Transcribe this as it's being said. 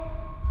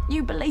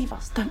You believe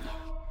us, don't you?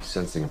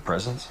 Sensing a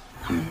presence?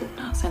 I'm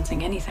not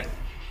sensing anything.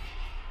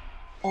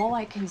 All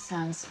I can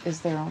sense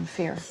is their own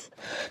fear.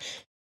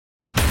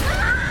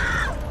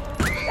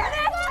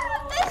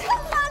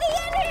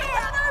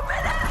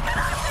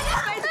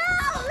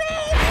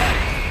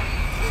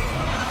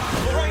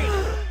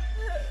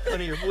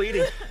 Honey, you're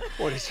bleeding.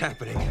 What is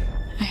happening?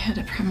 I had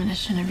a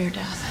premonition of your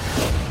death.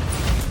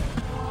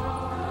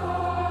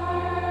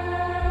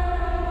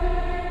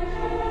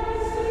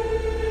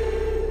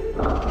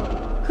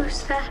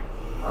 Who's that?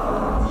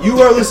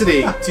 You are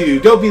listening to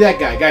Don't Be That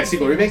Guy, Guide to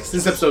Sequel Remix. This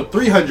is episode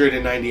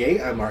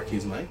 398. I'm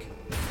Marquis Mike.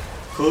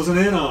 Closing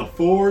in on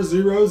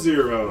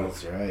 400.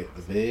 That's right,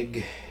 the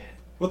big...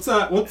 What's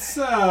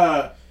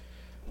podcast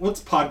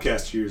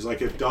years?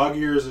 Like if dog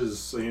years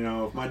is,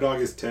 if my dog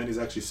is 10, he's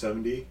actually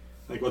 70.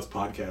 Like what's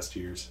podcast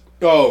years?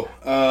 Oh,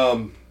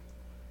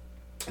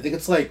 I think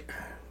it's like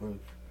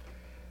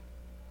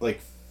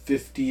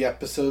 50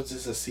 episodes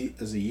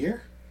is a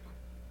year?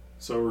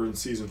 So we're in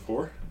season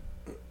 4?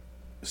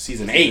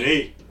 Season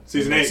 8.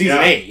 Season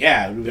 8,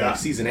 yeah. It would be like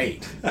season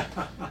 8. And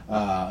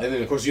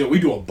then, of course, we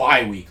do a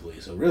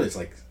bi-weekly, so really it's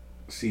like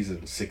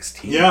season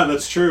 16. Yeah,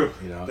 that's true.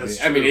 That's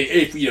true. I mean,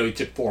 if you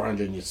took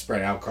 400 and you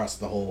spread it out across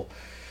the whole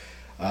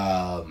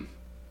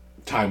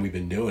time we've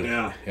been doing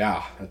it.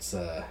 Yeah, it's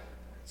a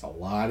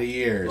lot of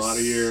years. A lot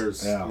of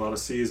years. Yeah. A lot of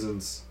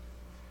seasons.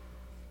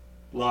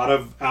 A lot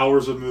of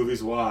hours of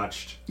movies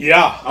watched.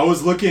 Yeah. I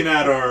was looking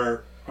at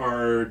our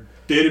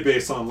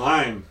database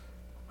online,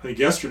 I think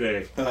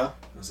yesterday. Uh-huh.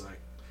 I was like,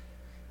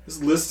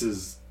 this list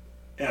is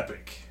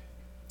epic.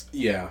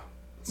 Yeah.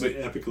 It's an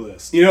epic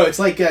list. It's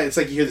like you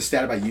hear the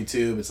stat about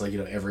YouTube. It's like,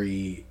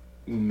 every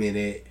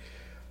minute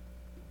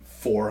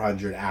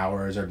 400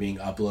 hours are being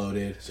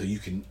uploaded, so you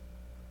can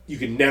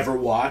never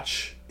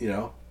watch,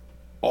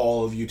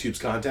 all of YouTube's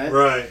content.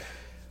 Right.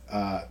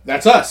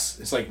 That's us.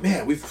 It's like,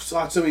 man, we've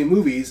saw so many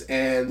movies,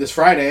 and this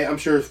Friday, I'm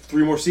sure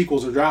 3 more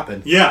sequels are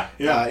dropping. Yeah.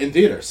 In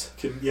theaters.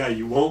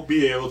 You won't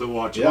be able to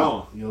watch them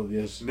all. You'll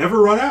just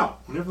Never run out.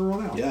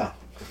 Yeah.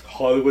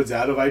 Hollywood's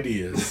out of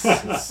ideas.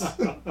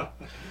 Speaking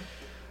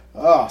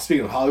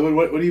of Hollywood,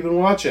 what have you been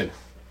watching?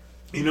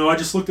 I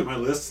just looked at my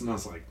list and I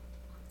was like,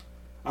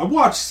 I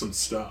watched some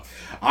stuff.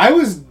 I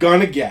was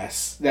gonna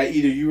guess that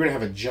either you were gonna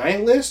have a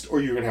giant list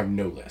or you were gonna have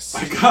no list.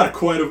 I got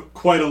quite a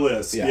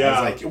list.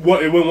 Yeah. It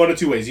went one of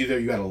two ways. Either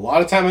you had a lot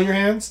of time on your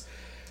hands,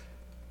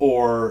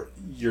 or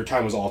your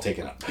time was all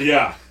taken up.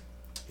 Yeah.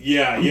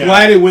 I'm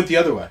glad it went the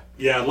other way.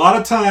 Yeah, a lot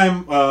of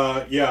time.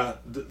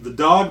 The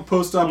dog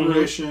post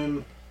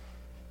operation.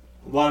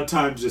 A lot of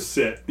time just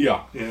sit.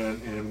 Yeah.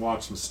 And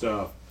watch some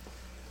stuff.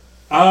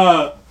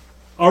 All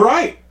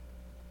right.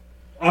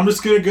 I'm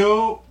just gonna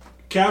go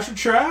cash or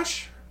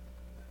trash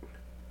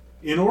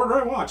in order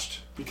I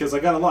watched, because I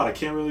got a lot. I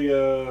can't really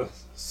do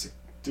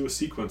a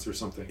sequence or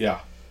something.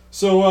 Yeah.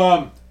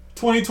 So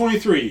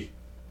 2023.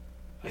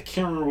 I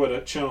can't remember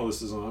what channel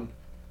this is on.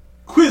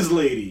 Quiz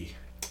Lady.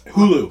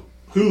 Hulu.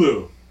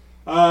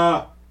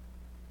 I'll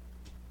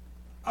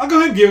go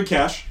ahead and give it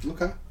cash.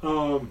 Okay.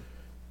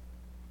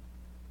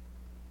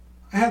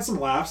 I had some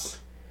laughs.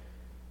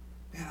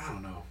 Man, I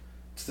don't know.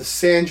 It's the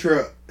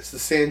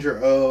Sandra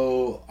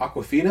Oh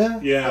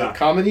Aquafina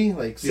comedy,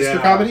 like sister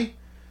comedy.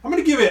 I'm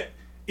gonna give it.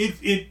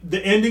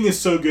 The ending is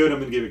so good. I'm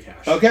gonna give it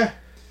cash. Okay.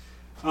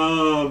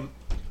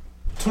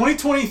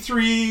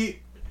 2023,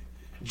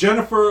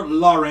 Jennifer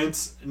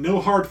Lawrence, No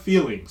Hard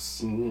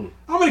Feelings. Mm-hmm.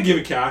 I'm gonna give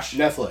it cash.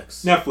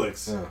 Netflix. Yeah.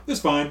 It's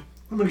fine.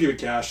 I'm gonna give it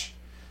cash.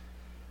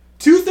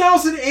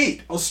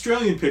 2008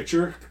 Australian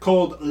picture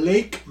called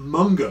Lake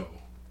Mungo.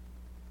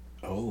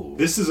 Oh.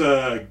 This is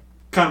a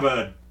kind of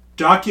a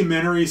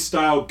documentary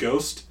style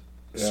ghost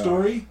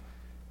story.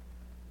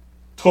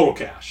 Total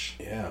cash.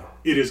 Yeah.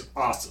 It is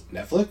awesome.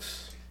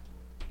 Netflix?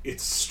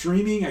 It's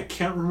streaming. I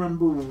can't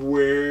remember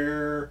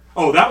where.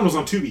 Oh, that one was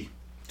on Tubi.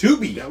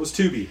 That was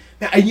Tubi.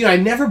 Now, I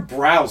never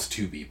browsed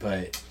Tubi,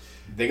 but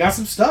they got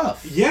some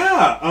stuff.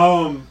 Yeah.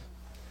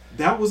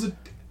 That was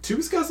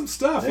Tubi's got some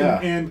stuff.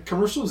 Yeah. And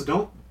commercials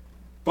don't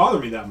bother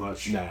me that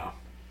much. No.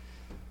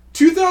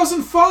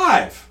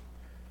 2005.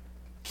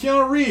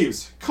 Keanu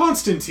Reeves,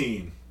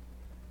 Constantine.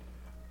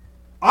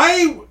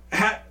 I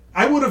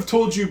would have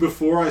told you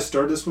before I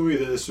started this movie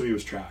that this movie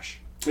was trash.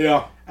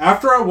 Yeah.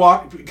 After I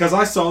watched, because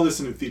I saw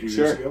this in the theater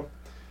years ago.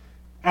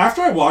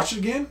 After I watched it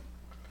again,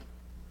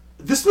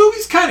 this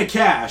movie's kind of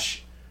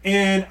cash,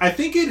 and I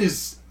think it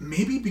is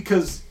maybe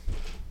because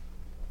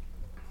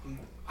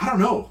I don't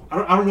know.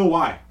 I don't know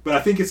why, but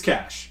I think it's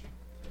cash.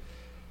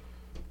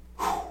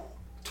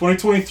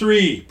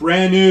 2023,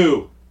 brand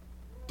new.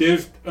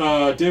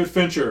 David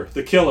Fincher,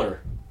 The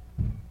Killer.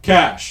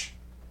 Cash.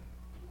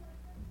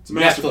 It's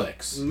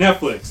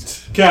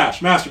Netflix.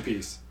 Cash.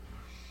 Masterpiece.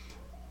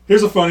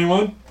 Here's a funny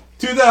one.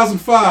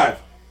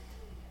 2005.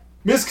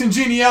 Miss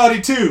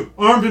Congeniality 2.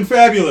 Armed and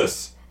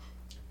Fabulous.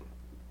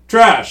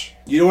 Trash.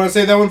 You don't want to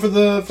say that one for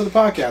the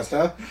podcast,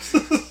 huh?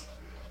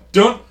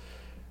 Don't.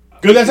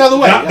 Good, that's out of the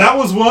way. That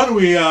was one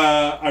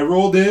I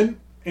rolled in,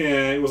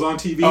 and it was on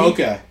TV. Oh,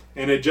 okay.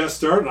 And it just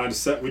started,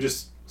 and we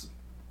just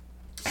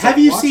Have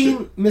you watched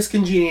seen it. Miss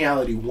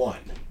Congeniality 1?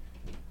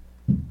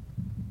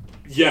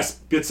 Yes,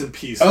 bits and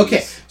pieces.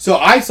 Okay, so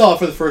I saw it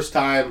for the first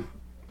time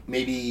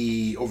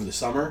maybe over the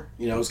summer.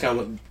 You know, it was kind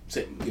of,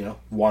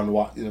 wanted to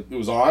watch, it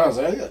was on. I was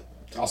like,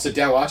 I'll sit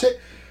down and watch it.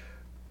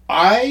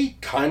 I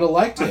kind of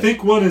liked it. I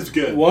think 1 is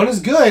good. 1 is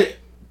good.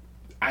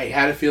 I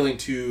had a feeling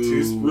 2...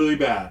 2's really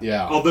bad.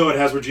 Yeah. Although it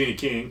has Regina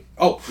King.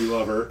 Oh. We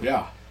love her.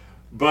 Yeah.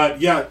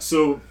 But yeah,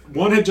 so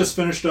 1 had just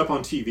finished up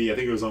on TV. I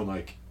think it was on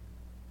like,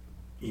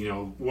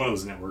 one of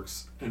those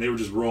networks. And they were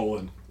just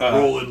rolling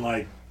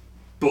like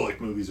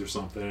Bullock movies or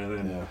something. And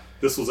then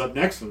this was up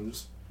next and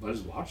I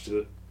just watched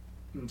it.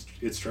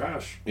 It's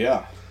trash.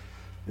 Yeah.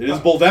 It is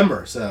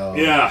Bulvember, so...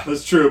 Yeah,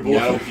 that's true. You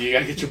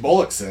gotta get your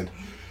Bullocks in.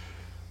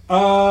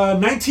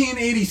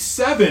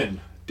 1987.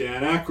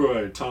 Dan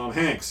Aykroyd, Tom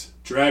Hanks,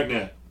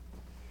 Dragnet.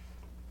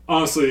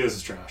 Honestly, this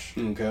is trash.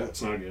 Okay.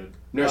 It's not good.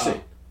 Never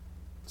seen.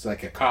 It's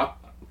like a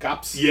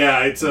cops?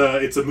 Yeah, it's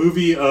a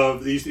movie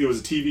of these. It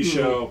was a TV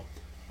show,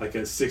 like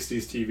a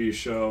 60s TV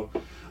show.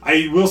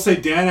 I will say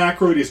Dan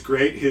Aykroyd is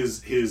great.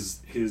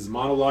 His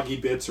monologue-y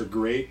bits are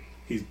great.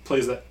 He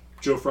plays that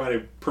Joe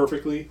Friday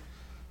perfectly,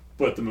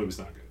 but the movie's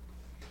not good.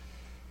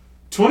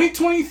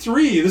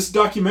 2023, this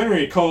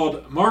documentary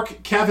called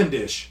Mark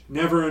Cavendish,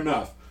 Never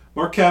Enough.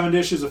 Mark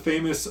Cavendish is a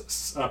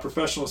famous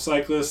professional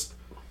cyclist.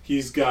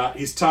 He's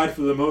tied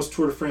for the most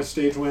Tour de France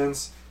stage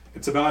wins.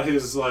 It's about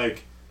his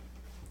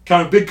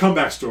kind of big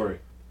comeback story.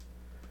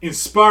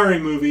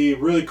 Inspiring movie,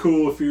 really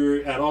cool if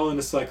you're at all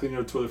into cycling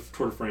or Tour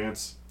de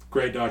France.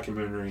 Great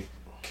documentary.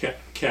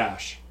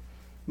 Cash.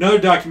 Another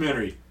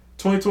documentary,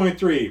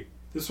 2023.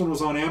 This one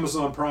was on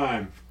Amazon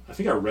Prime. I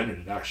think I rented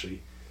it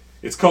actually.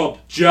 It's called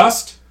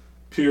Just,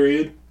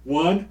 period,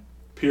 1,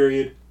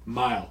 period,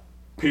 mile,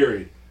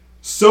 period.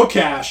 So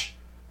cash.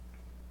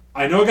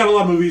 I know I got a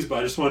lot of movies, but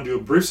I just want to do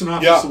a brief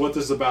synopsis of what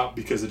this is about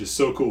because it is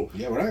so cool.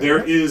 Yeah,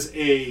 There is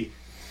a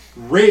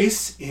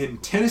race in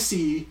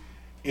Tennessee,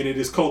 and it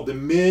is called the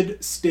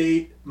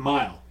Mid-State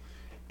Mile,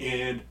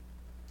 and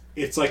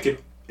it's like an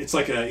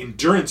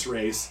endurance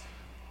race.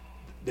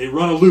 They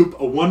run a loop,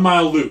 a 1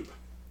 mile loop,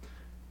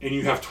 and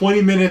you have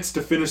 20 minutes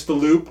to finish the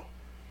loop,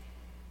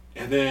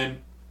 and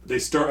then they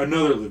start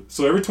another loop.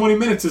 So every 20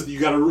 minutes you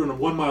got to run a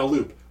 1 mile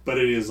loop, but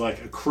it is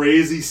like a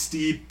crazy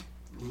steep.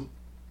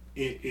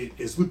 It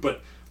is loop,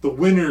 but the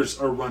winners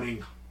are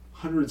running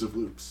hundreds of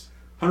loops,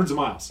 hundreds of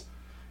miles,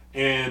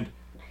 and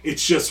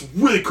it's just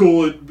really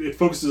cool. It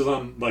focuses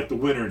on the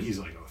winner, and he's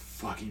like a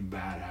fucking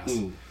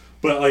badass.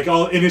 But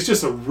and it's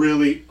just a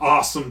really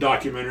awesome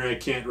documentary. I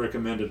can't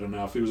recommend it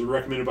enough. It was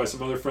recommended by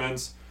some other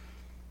friends.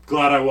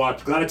 Glad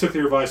I took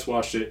their advice,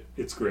 watched it.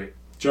 It's great.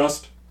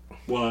 Just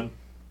 1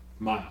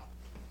 mile.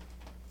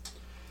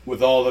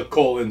 With all the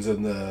colons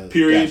and the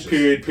period,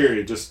 dashes.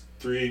 period. Just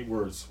 3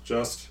 words.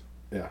 Just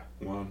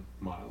 1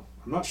 mile.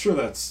 I'm not sure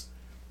that's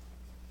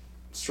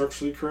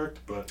structurally correct,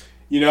 but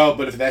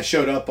but if that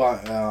showed up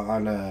on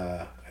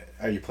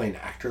are you playing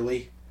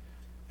Actorly?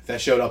 If that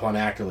showed up on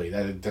Actorly,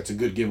 that's a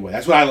good giveaway.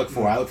 That's what I look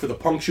for. I look for the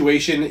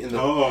punctuation in the.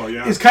 Oh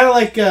yeah. It's kind of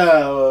like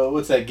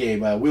what's that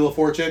game? Wheel of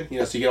Fortune.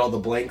 So you get all the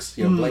blanks.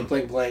 Blank,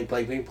 blank, blank,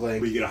 blank, blank,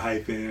 blank. We get a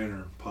hyphen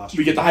or apostrophe.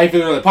 We get the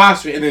hyphen or the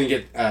apostrophe, and then you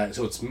get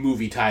so it's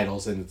movie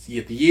titles, and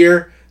you get the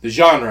year, the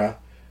genre,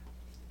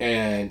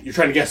 and you're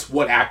trying to guess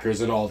what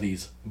actors in all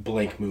these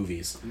blank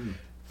movies.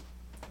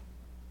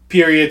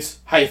 Periods,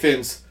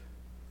 hyphens,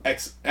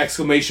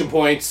 exclamation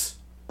points,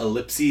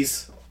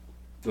 ellipses.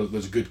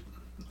 Those are good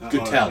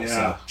tells. Yeah.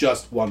 So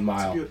just 1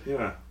 mile.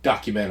 Good,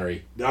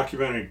 Documentary.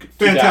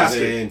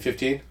 Fantastic.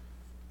 2015. Is that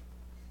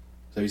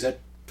what you said?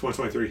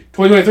 2023.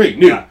 2023.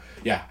 New. Yeah.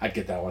 Yeah, I'd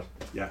get that one.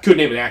 Yeah. Couldn't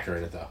name an actor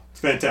in it though. It's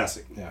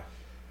fantastic. Yeah.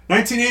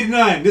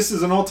 1989. This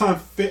is an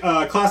all-time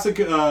classic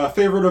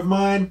favorite of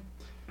mine.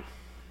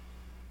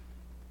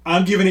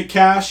 I'm giving it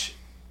cash.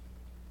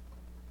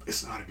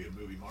 It's not a good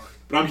movie, Mark,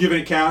 but I'm giving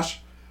it cash.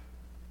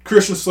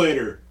 Christian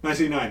Slater,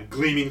 1989,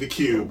 Gleaming the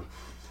Cube.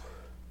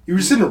 You were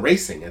just into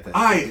racing at that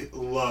time. I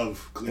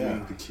love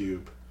Gleaming the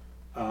Cube.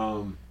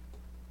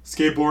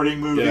 Skateboarding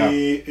movie. Yeah.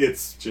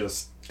 It's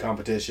just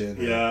Competition.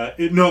 yeah.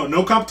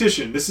 No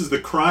competition. This is the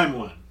crime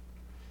one.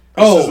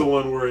 This is the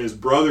one where his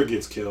brother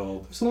gets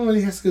killed. So one where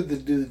he has to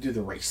do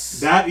the race.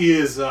 That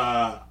is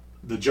the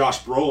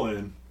Josh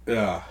Brolin.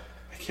 Yeah.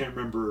 I can't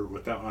remember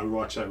what that one. I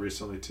watched that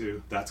recently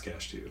too. That's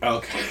cash too.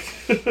 Okay.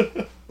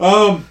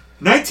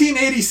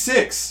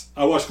 1986.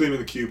 I watched Gleaming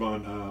the Cube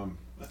on.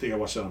 I think I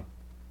watched that on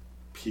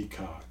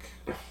Peacock,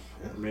 or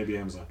maybe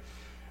Amazon.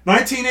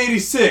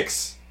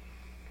 1986.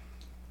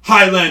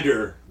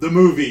 Highlander, the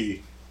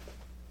movie.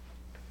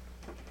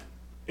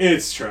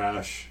 It's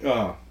trash.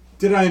 Oh.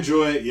 Did I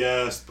enjoy it?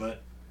 Yes,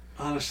 but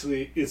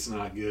honestly, it's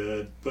not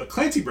good. But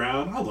Clancy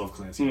Brown, I love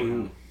Clancy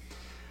Brown.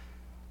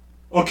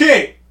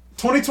 Okay,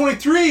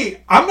 2023.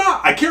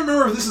 I can't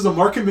remember if this is a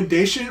Mark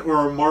commendation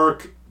or a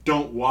Mark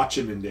don't watch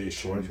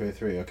commendation.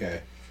 2023.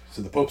 Okay.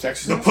 So the Pope's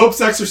Exorcist. The Pope's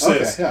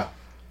Exorcist. Okay. Yeah.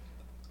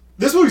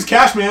 This movie's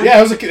cash, man.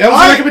 Yeah, that was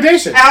a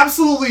recommendation.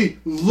 Absolutely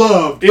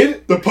loved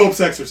it. The Pope's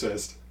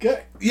Exorcist.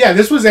 Yeah,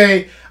 this was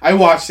I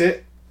watched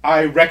it.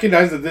 I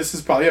recognized that this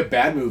is probably a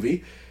bad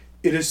movie.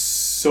 It is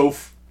so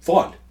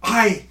fun.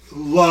 I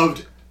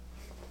loved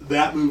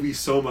that movie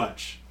so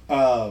much.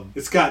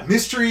 It's got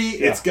mystery.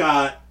 Yeah. It's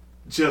got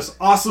just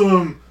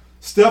awesome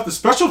stuff. The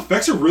special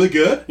effects are really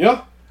good.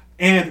 Yeah.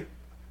 And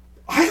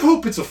I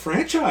hope it's a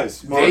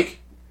franchise, Mark.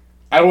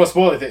 I don't want to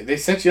spoil it. They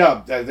set you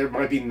up that there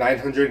might be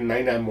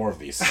 999 more of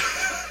these.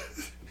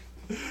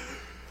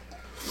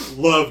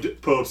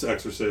 Loved Pope's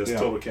Exorcist. Yeah.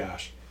 Total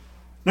cash.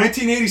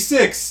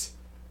 1986.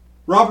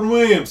 Robin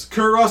Williams,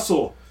 Kurt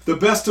Russell, The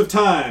Best of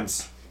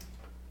Times.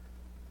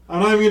 I'm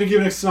not even going to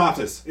give it a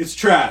synopsis. It's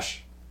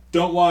trash.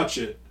 Don't watch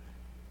it.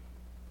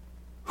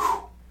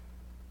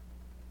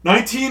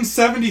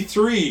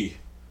 1973.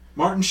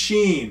 Martin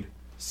Sheen,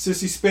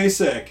 Sissy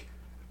Spacek,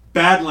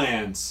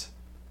 Badlands.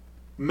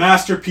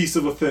 Masterpiece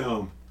of a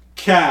film.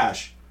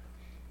 Cash.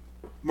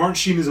 Martin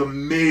Sheen is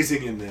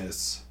amazing in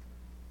this.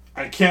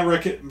 I can't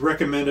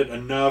recommend it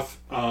enough.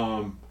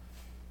 And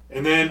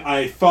then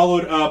I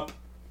followed up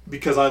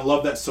because I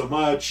love that so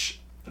much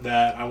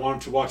that I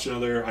wanted to watch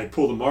another. I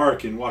pulled a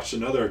mark and watched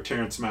another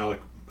Terrence Malick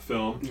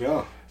film.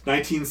 Yeah.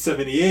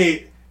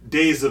 1978,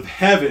 Days of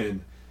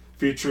Heaven,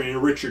 featuring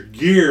Richard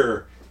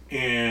Gere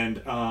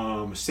and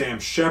Sam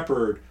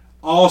Shepard.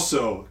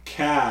 Also,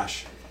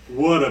 cash.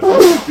 What a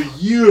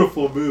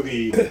beautiful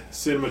movie,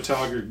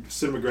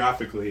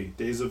 cinematographically.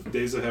 Days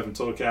of Heaven,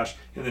 total cash.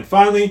 And then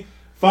finally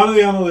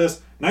on the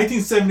list,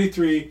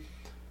 1973,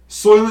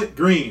 Soylent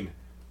Green,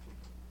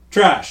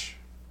 trash.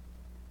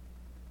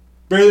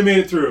 Barely made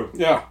it through.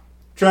 Yeah.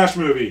 Trash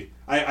movie.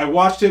 I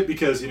watched it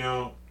because,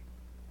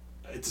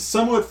 it's a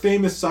somewhat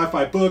famous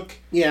sci-fi book.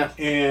 Yeah.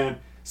 And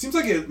it seems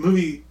like a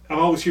movie I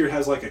always hear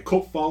has like a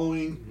cult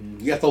following.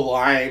 You got the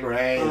line,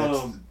 right?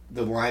 That's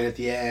the line at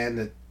the end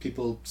that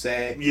people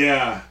say.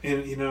 Yeah.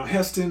 And,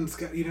 Heston's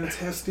got, it's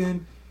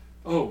Heston.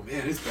 Oh,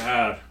 man, it's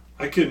bad.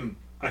 I could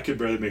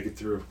barely make it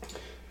through.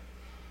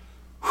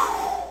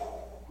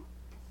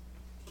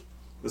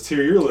 Let's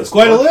hear your list. It's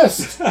quite a Mark.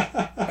 list.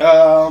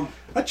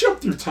 I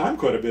jumped through time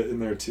quite a bit in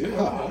there, too.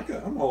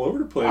 I'm all over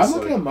the place. I'm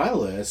looking at my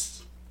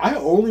list. I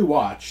only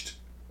watched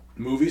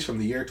movies from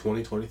the year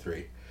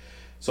 2023.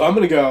 So I'm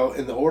going to go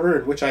in the order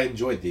in which I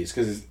enjoyed these,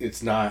 because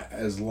it's not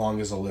as long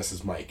as a list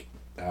as Mike.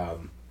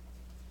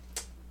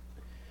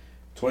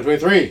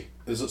 2023.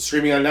 This is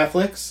streaming on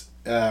Netflix,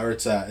 or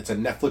it's a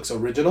Netflix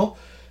original.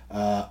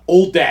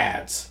 Old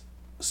Dads,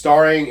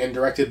 starring and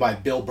directed by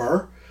Bill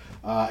Burr.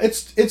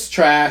 It's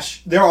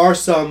trash. There are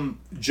some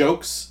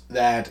jokes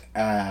that,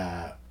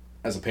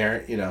 as a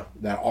parent,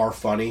 that are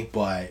funny,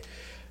 but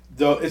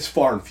though it's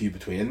far and few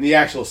between. And the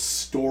actual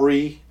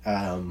story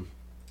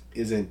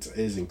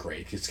isn't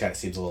great. It just kind of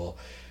seems a little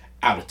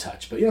out of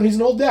touch. But he's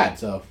an old dad,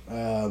 so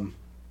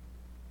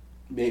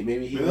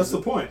maybe that's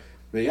the point.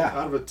 But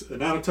yeah,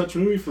 an out of touch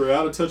movie for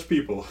out of touch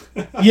people.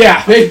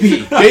 Yeah,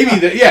 maybe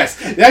yes.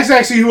 That's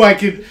actually who I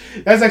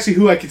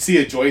could see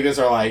enjoying this.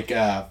 Are like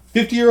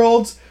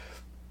 50-year-olds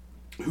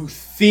who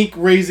think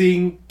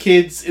raising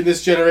kids in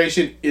this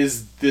generation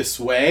is this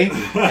way,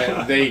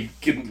 and they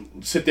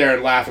can sit there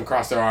and laugh and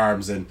cross their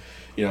arms and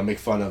make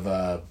fun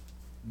of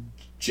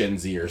Gen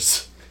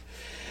Zers.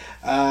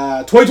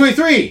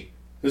 2023.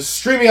 This is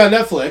streaming on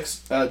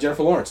Netflix.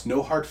 Jennifer Lawrence,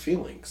 No Hard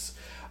Feelings.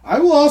 I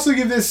will also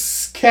give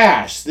this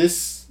cash.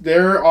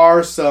 There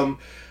were some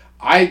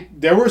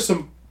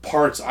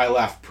parts I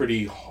laughed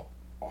pretty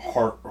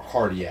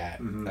hardy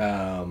at.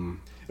 Mm-hmm.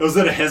 Was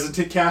that a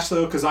hesitant cash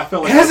though? Because I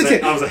felt like I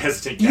was a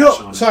hesitant cash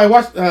on it. So I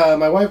watched.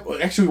 My wife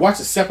actually we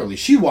watched it separately.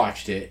 She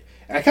watched it,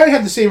 and I kind of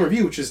had the same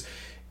review, which is,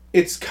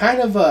 it's kind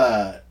of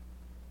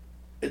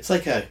it's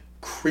like a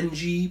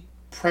cringy.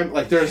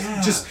 Like there's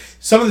just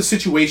some of the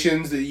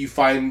situations that you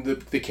find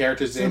the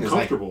characters in is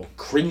like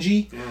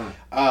cringy.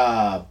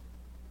 Yeah.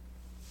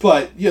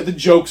 But the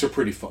jokes are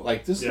pretty fun.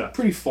 Like this is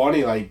pretty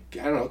funny. Like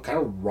I don't know, kind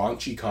of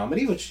raunchy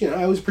comedy, which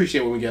I always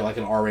appreciate when we get like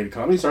an R-rated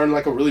comedy starring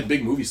like a really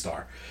big movie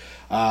star.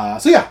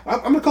 So yeah,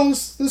 I'm gonna call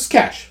this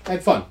cash. I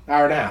had fun.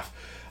 Hour and a half.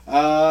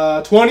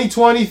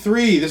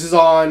 2023. This is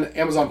on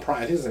Amazon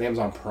Prime. I think it's an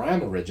Amazon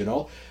Prime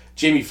original.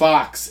 Jamie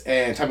Foxx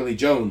and Tommy Lee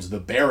Jones, The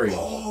Burial.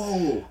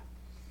 Oh.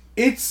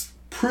 It's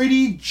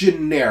pretty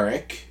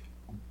generic,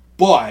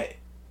 but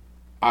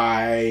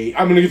I'm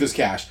gonna give this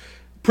cash.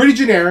 Pretty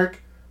generic.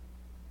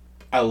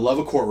 I love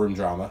a courtroom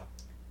drama.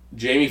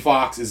 Jamie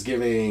Foxx is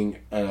giving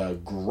a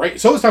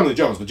great. So is Tommy Lee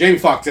Jones, but Jamie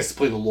Foxx gets to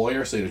play the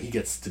lawyer, so he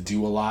gets to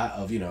do a lot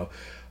of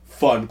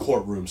fun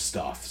courtroom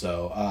stuff.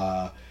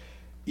 So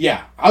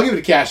yeah, I'll give it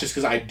a cash just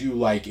because I do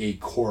like a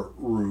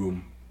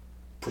courtroom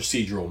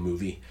procedural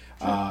movie,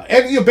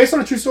 and based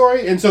on a true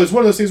story. And so it's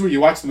one of those things where you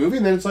watch the movie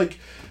and then it's like,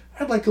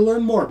 I'd like to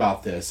learn more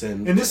about this.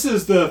 And this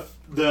is the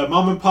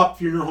mom and pop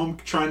funeral home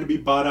trying to be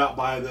bought out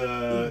by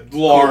the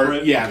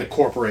the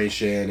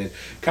corporation, and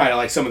kind of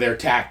like some of their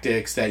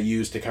tactics that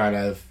use to kind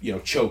of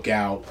choke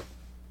out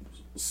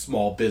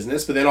small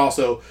business, but then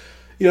also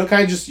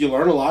kind of just you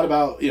learn a lot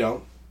about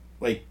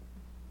like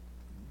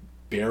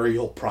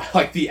burial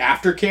like the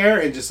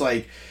aftercare, and just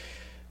like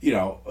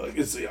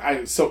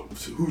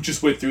who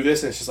just went through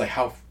this, and it's just like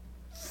how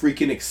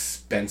freaking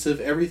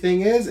expensive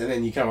everything is. And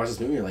then you kind of watch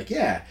this movie and you're like,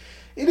 yeah,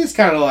 it is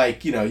kind of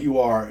like, you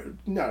are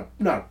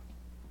not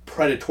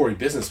predatory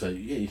business, but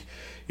you're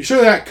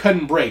sure not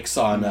cutting brakes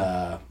on,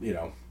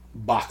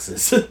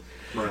 boxes.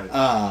 Right.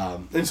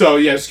 And so,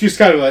 yeah, it's just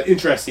kind of an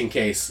interesting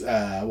case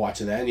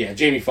watching that. And, yeah,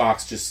 Jamie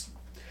Foxx just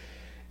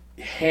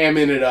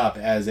hamming it up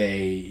as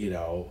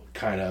a,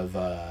 kind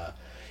of...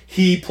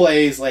 he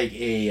plays like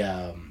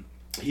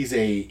he's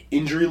a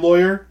injury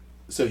lawyer,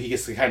 so he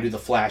gets to kind of do the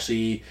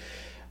flashy,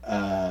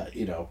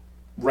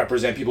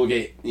 represent people,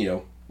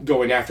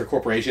 going after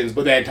corporations.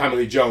 But then Tommy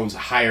Lee Jones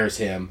hires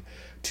him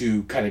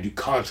to kind of do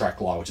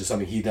contract law, which is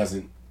something he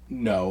doesn't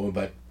know,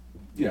 but,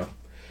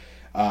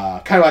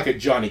 kind of like a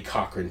Johnny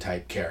Cochran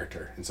type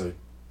character. And so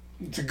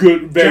it's a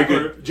good, very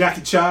good.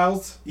 Jackie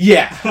Childs?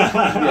 Yeah.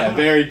 Yeah,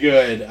 very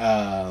good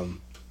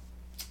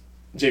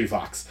Jamie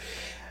Foxx.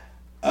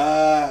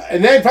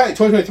 And then finally,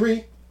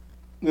 2023,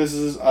 this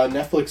is a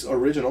Netflix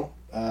original.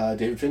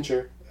 David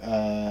Fincher,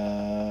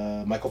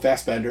 Michael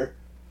Fassbender,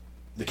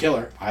 The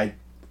Killer. I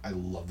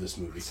love this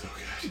movie. So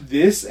good.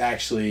 This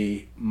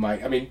actually,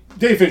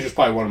 David Fincher's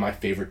probably one of my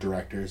favorite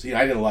directors.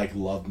 I didn't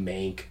love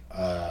Mank,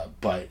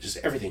 but just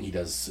everything he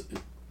does is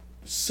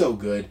so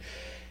good.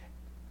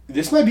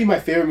 This might be my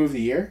favorite movie of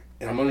the year,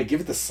 and I'm going to give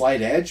it the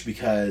slight edge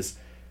because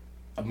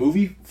a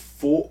movie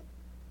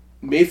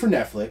made for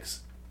Netflix,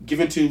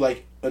 given to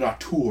an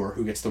auteur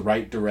who gets the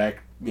right direct,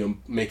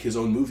 make his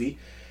own movie,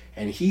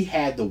 and he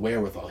had the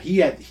wherewithal. He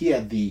had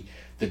the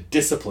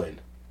discipline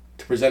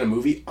to present a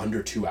movie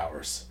under 2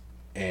 hours,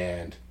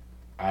 and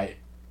I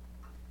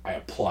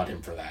applaud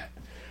him for that.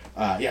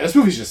 This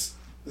movie's just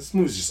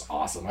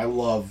awesome. I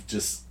love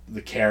just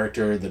the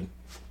character,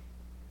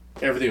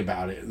 everything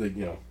about it.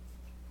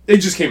 It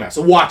just came out,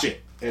 so watch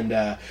it,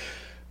 and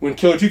when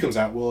Killer 2 comes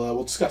out,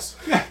 we'll discuss.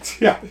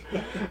 Yeah.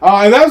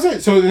 And that was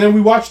it. So then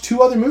we watched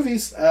 2 other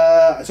movies.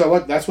 That's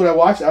what I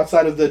watched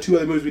outside of the 2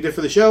 other movies we did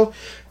for the show.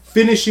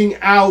 Finishing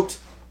out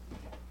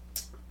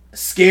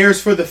Scares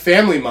for the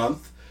Family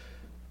Month,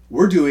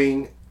 we're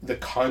doing The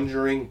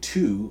Conjuring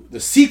 2, the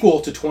sequel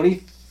to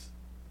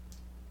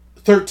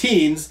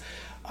 2013's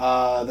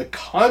The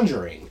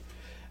Conjuring.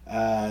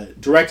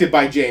 Directed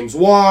by James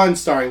Wan,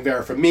 starring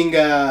Vera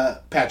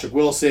Farmiga, Patrick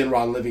Wilson,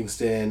 Ron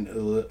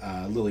Livingston,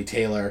 Lily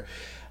Taylor.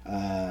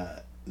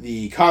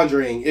 The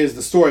Conjuring is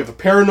the story of a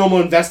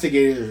paranormal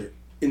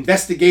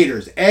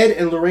investigators Ed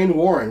and Lorraine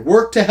Warren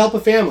work to help a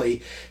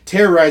family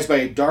terrorized by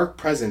a dark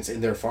presence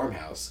in their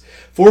farmhouse.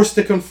 Forced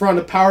to confront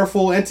a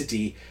powerful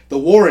entity, the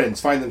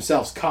Warrens find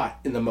themselves caught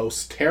in the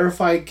most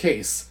terrifying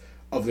case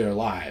of their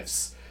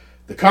lives.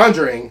 The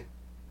Conjuring,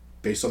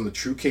 based on the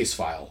true case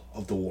file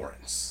of the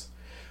Warrens.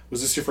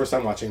 Was this your first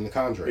time watching The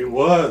Conjuring? It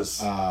was.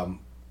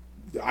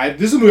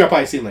 This is a movie I've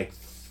probably seen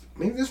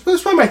this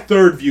was probably my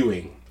 3rd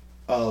viewing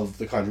of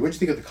The Conjuring. What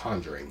did you think of The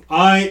Conjuring?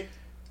 I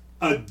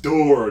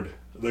adored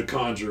The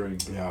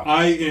Conjuring. Yeah.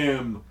 I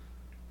am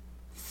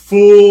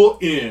full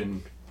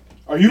in.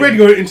 Are you ready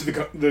to go into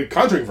the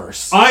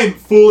conjuring-verse? I'm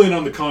full in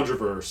on the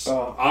conjuring-verse.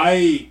 Oh.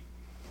 I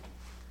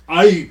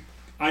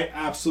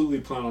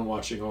absolutely plan on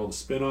watching all the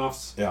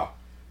spin-offs. Yeah.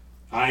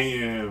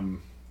 I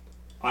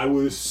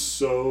was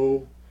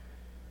so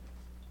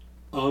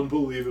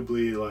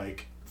unbelievably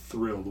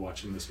thrilled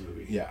watching this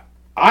movie. Yeah.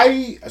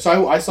 I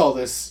saw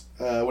this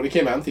when it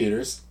came out in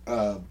theaters.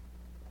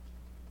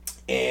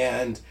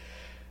 And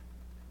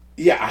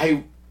yeah,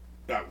 I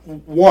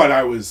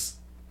was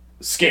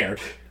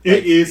scared.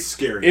 It is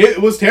scary.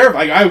 It was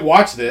terrifying. I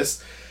watched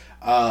this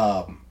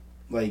kind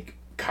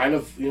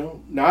of,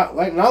 not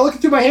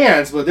looking through my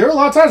hands, but there were a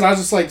lot of times I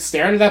was just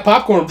staring at that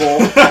popcorn bowl.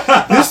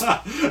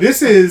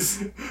 This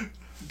is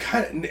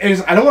kind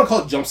of, I don't want to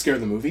call it jump scare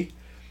in the movie,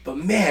 but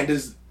man,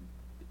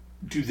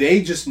 do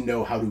they just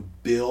know how to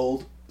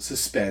build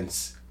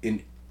suspense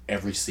in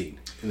every scene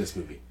in this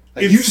movie?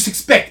 You just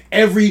expect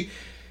every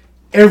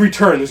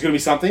turn there's going to be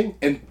something,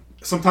 and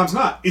sometimes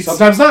not.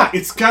 Sometimes not.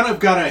 It's kind of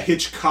got a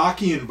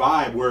Hitchcockian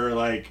vibe where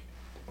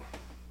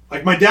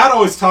my dad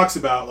always talks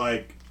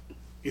about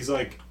he's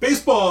like,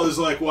 baseball is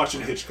like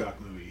watching a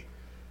Hitchcock movie.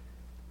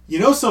 You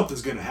know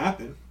something's going to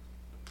happen,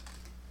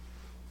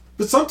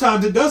 but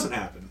sometimes it doesn't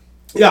happen.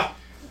 Yeah.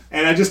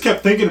 And I just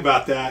kept thinking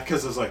about that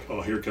because I was like,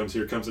 oh, here it comes,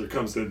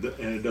 and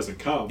it doesn't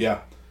come.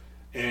 Yeah.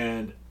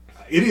 And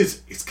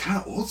it's kind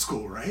of old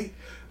school, right?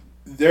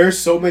 There's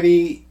so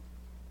many,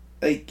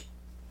 they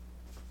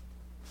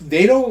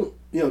don't,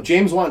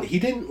 James Wan, he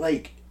didn't,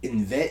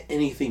 invent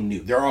anything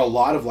new. There are a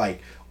lot of,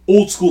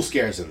 old school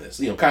scares in this.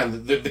 Kind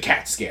of the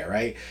cat scare,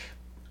 right?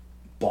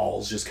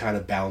 Balls just kind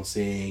of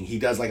bouncing. He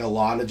does, a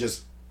lot of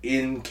just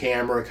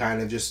in-camera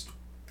kind of just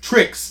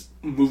tricks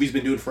movies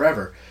been doing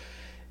forever.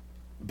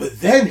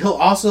 But then he'll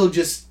also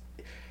just...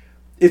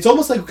 It's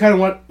almost like kind of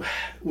what...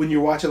 When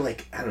you're watching, I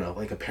don't know,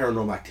 a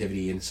Paranormal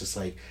Activity, and it's just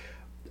oh,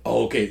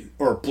 okay,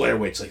 or Blair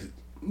Witch,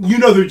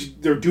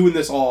 they're doing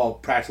this all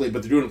practically,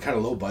 but they're doing it kind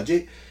of low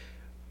budget.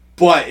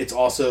 But it's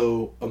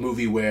also a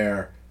movie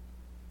where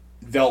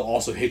they'll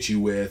also hit you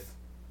with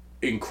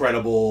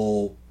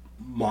incredible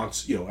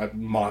monster,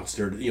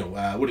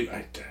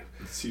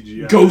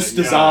 CGI, ghost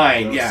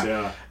design,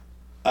 yeah.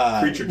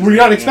 Creature where you're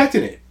not design,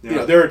 expecting it. Yeah. You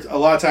know, there are a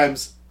lot of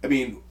times. I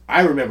mean,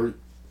 I remember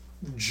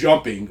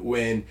jumping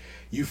when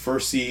you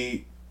first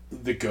see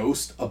the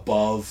ghost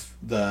above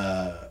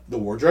the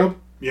wardrobe.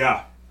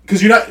 Yeah.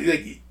 Because you're not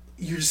like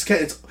you're just kind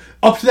of, it's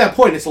up to that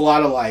point. It's a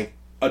lot of like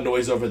a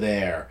noise over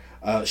there,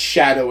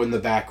 shadow in the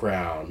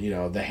background. You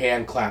know, the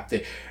hand clap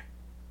thing,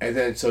 and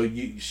then so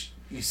you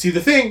see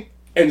the thing,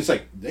 and it's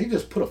like they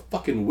just put a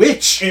fucking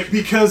witch. And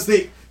because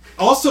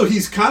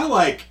he's kind of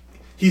like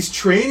he's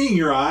training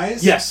your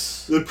eyes.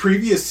 Yes. The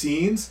previous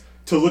scenes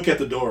to look at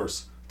the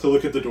doors, to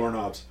look at the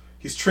doorknobs.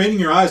 He's training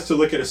your eyes to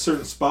look at a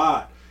certain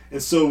spot,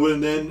 and so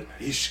when then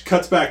he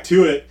cuts back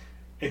to it,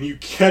 and you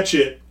catch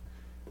it.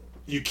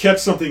 You catch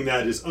something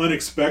that is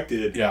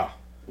unexpected. Yeah.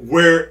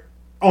 Where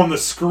on the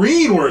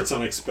screen where it's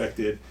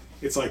unexpected,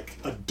 it's like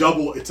a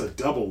double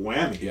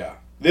whammy. Yeah.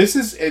 This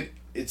is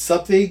it's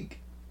something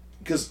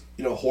because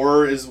you know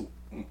horror is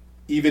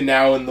even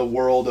now in the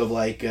world of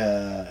like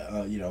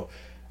you know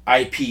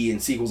IP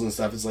and sequels and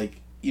stuff. It's like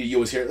you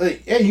always hear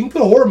like yeah you can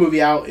put a horror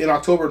movie out in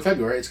October and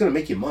February. It's gonna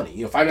make you money.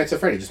 You know Five Nights at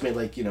Freddy just made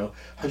like you know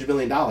 $100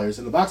 million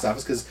in the box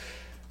office because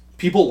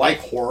people like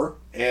horror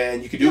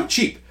and you can do it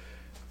cheap.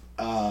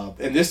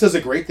 And this does a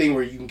great thing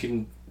where you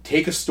can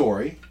take a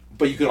story,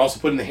 but you can also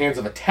put it in the hands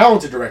of a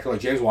talented director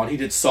like James Wan. He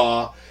did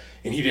Saw,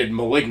 and he did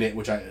 *Malignant*,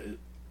 which I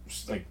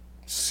like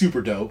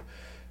super dope.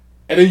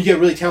 And then you get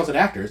really talented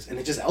actors, and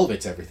it just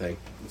elevates everything.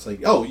 It's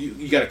like, oh,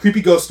 you got a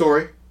creepy ghost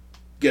story,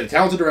 get a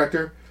talented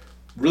director,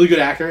 really good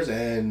actors,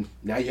 and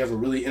now you have a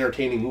really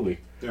entertaining movie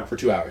for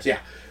 2 hours.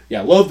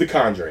 Yeah, love The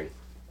Conjuring.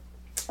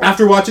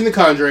 After watching The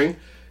Conjuring,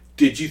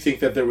 did you think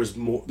that there was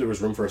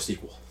room for a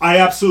sequel? I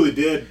absolutely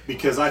did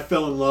because I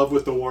fell in love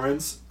with the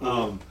Warrens.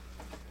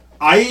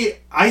 I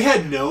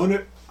had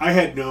known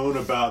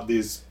about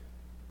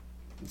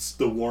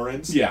the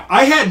Warrens. Yeah.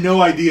 I had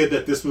no idea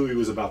that this movie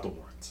was about the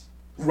Warrens.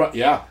 Right.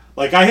 Yeah.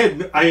 Like I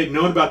had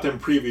known about them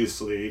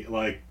previously,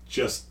 like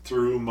just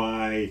through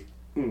my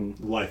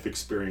life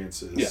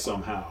experiences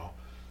somehow,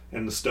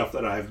 and the stuff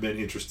that I've been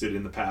interested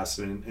in the past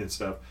and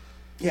stuff.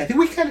 Yeah. Did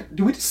we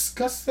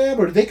discuss them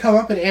or did they come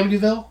up in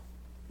Amityville?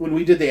 When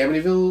we did the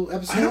Amityville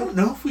episode? I don't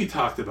know if we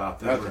talked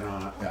about that or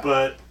not. Yeah.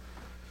 But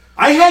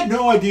I had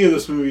no idea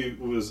this movie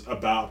was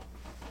about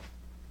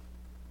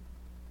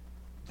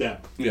them.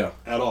 Yeah.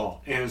 At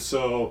all. And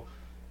so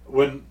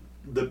when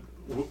the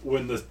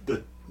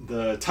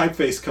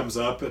typeface comes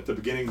up at the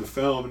beginning of the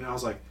film, and I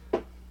was like,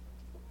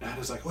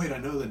 wait, I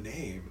know the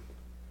name.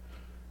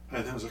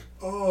 And then I was like,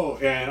 oh.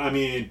 And I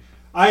mean,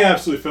 I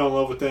absolutely fell in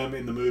love with them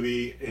in the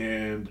movie,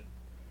 and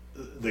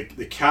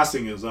the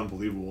casting is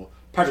unbelievable.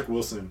 Patrick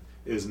Wilson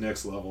is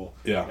next level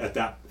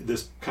at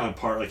this kind of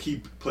part. Like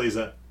he plays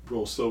that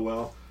role so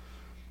well.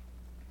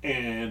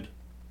 And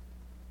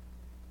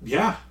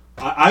yeah,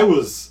 I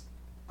was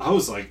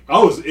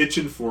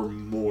itching for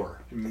more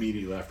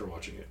immediately after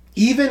watching it.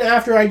 Even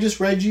after I just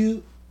read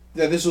you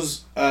that this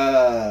was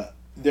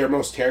their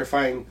most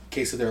terrifying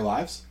case of their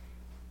lives?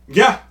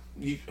 Yeah.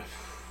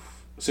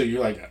 So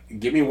you're like,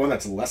 give me one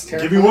that's less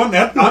terrifying? Give me one.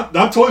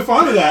 I'm totally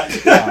fine with that.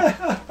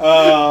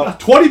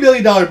 $20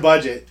 million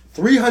budget.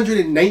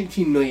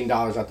 $319 million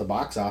at the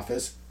box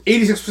office.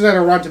 86%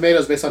 on Rotten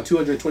Tomatoes based on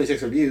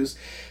 226 reviews.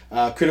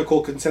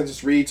 Critical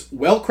consensus reads,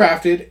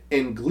 well-crafted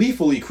and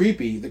gleefully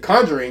creepy, The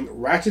Conjuring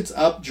ratchets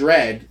up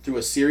dread through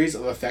a series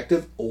of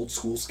effective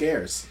old-school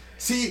scares.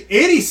 See,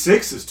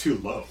 86 is too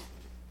low.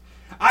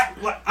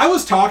 I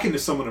was talking to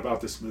someone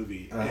about this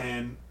movie,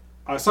 and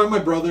I was talking to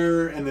my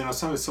brother, and then I was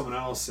talking to someone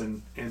else,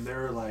 and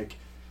they're like,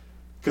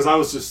 because I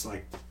was just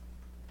like,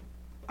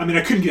 I mean,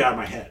 I couldn't get it out of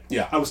my head.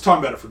 Yeah. I was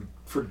talking about it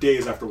for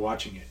days after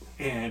watching it,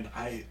 and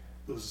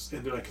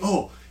they're like,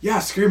 oh yeah,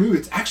 scary movie.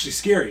 It's actually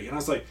scary, and I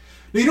was like,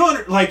 no, you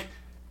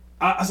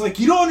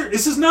don't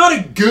this is not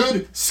a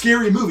good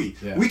scary movie.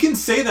 Yeah. We can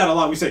say that a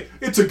lot. We say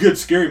it's a good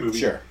scary movie.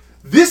 Sure.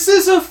 This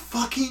is a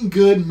fucking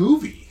good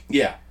movie.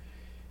 Yeah.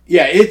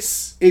 Yeah,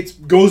 it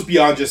goes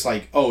beyond just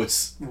like, oh,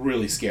 it's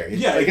really scary.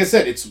 Yeah. Like I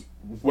said, it's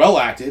well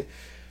acted.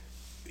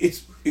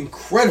 It's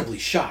incredibly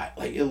shot.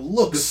 Like, it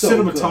looks The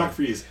so cinematography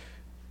good. is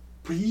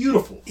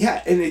beautiful.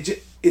 Yeah, and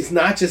it's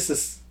not just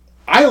this.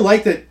 I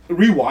like that,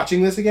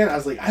 rewatching this again, I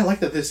was like, I like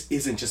that this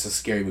isn't just a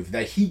scary movie.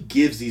 That he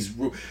gives these...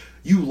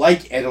 You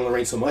like Ed and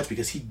Lorraine so much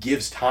because he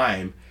gives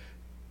time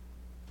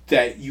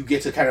that you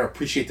get to kind of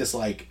appreciate this,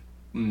 like,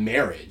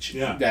 marriage.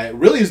 Yeah. That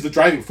really is the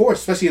driving force,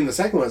 especially in the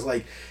second one. It's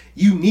like,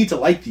 you need to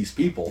like these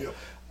people. Yep.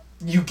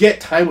 You get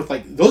time with,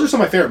 like... Those are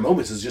some of my favorite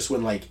moments, is just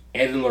when, like,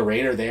 Ed and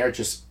Lorraine are there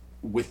just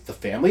with the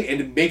family,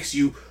 and it makes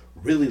you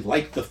really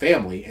like the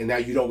family, and now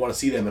you don't want to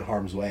see them in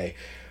harm's way.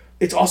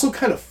 It's also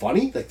kind of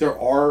funny. Like, there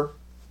are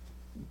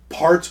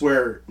parts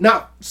where...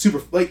 Not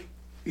super... Like,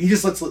 he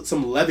just lets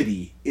some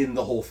levity in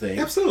the whole thing.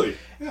 Absolutely.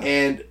 Yeah.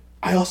 And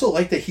I also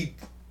like that he...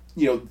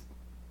 You know,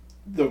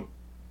 the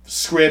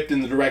script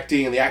and the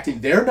directing and the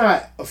acting, they're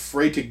not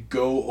afraid to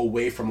go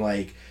away from,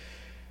 like...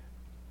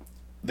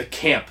 the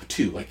camp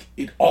too. Like,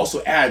 it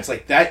also adds,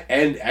 like, that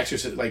end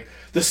exorcism, like,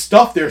 the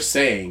stuff they're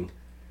saying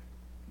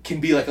can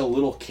be like a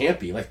little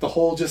campy. Like the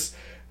whole just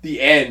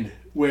the end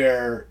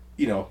where,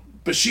 you know,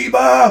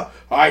 Bathsheba,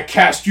 I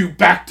cast you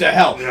back to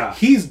hell. Yeah.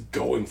 He's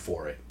going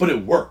for it, but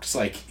it works.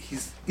 Like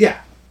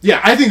yeah.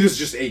 I think this is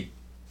just a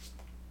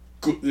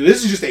good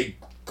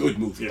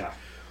movie.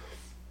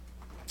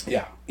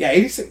 Yeah.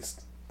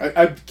 86.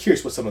 I'm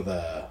curious what some of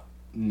the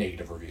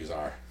negative reviews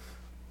are.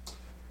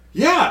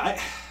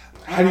 Yeah.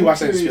 How do you watch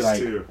that and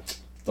just be like,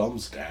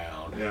 thumbs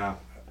down? Yeah.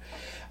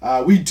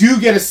 We do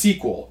get a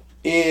sequel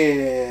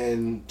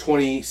in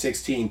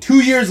 2016.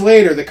 2 years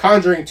later, The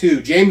Conjuring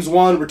 2, James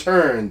Wan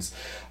returns,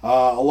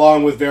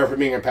 along with Vera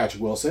Farmiga and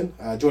Patrick Wilson.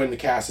 Joining the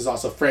cast is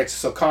also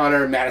Francis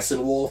O'Connor,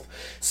 Madison Wolfe,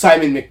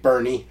 Simon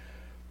McBurney.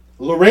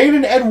 Lorraine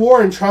and Ed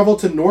Warren travel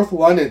to North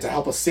London to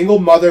help a single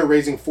mother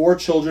raising 4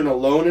 children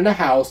alone in a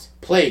house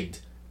plagued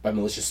by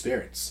malicious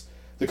spirits.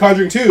 The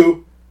Conjuring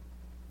 2,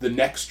 the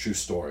next true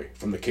story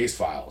from the case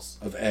files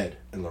of Ed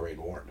and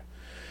Lorraine Warren.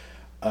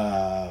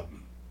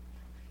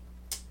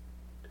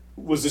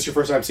 Was this your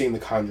first time seeing The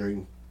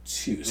Conjuring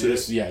 2? So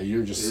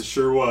you're just... It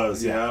sure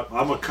was, yeah.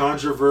 I'm a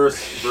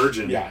conjuring-verse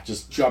virgin. Yeah,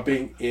 just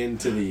jumping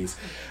into these.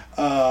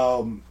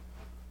 The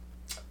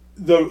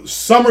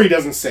summary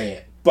doesn't say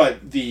it,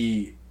 but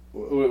the...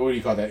 What do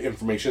you call that?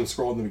 Information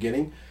scroll in the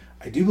beginning.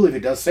 I do believe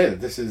it does say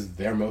that this is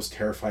their most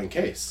terrifying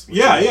case.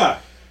 Yeah.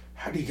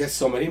 How do you get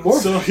so many more?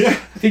 So, yeah.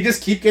 They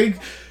just keep getting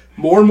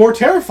more and more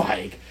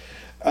terrifying.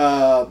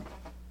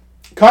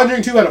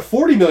 Conjuring 2 had a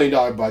 $40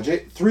 million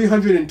budget,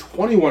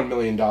 $321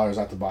 million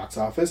at the box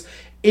office,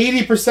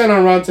 80%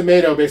 on Rotten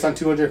Tomato based on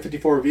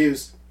 254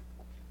 reviews.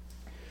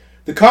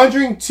 The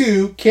Conjuring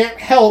 2 can't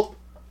help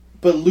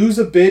but lose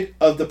a bit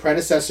of the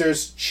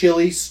predecessor's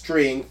chilly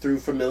string through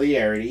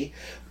familiarity,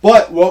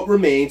 but what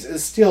remains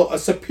is still a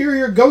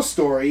superior ghost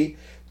story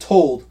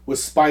told with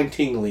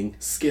spine-tingling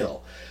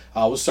skill.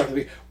 We'll start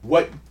with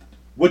what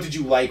did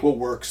you like? What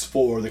works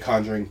for The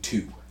Conjuring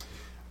 2?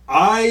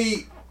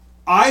 I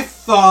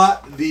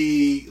thought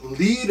the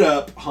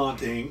lead-up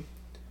haunting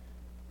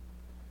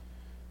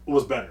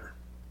was better.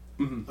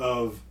 Mm-hmm.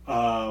 Of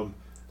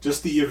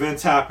just the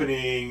events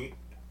happening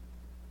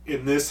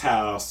in this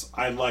house,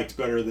 I liked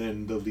better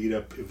than the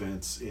lead-up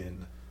events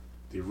in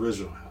the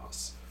original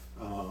house.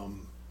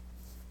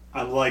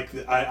 I like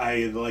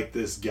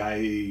this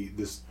guy,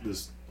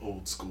 this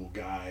old school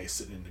guy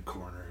sitting in the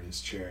corner in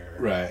his chair,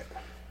 Right.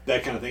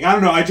 That kind of thing. I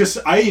don't know.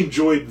 I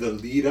enjoyed the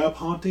lead-up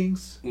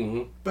hauntings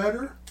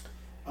better.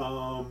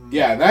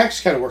 Yeah, that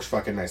actually kind of works for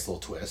like a nice little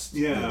twist.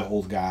 Yeah. You know, the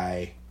old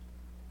guy.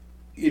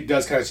 It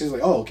does kind of seem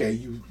like, oh, okay,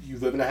 you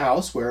live in a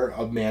house where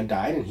a man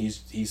died and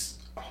he's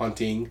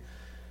hunting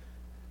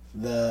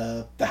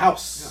the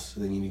house.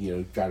 Yeah. And then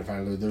you try to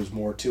find out there's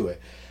more to it.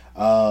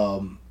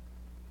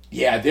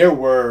 Yeah, there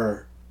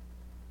were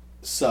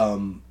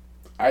some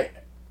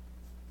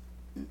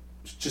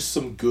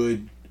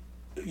good,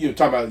 talking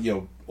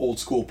about old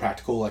school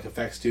practical like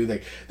effects too.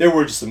 Like there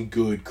were just some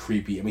good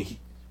creepy. I mean, he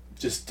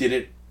just did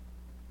it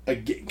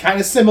again, kind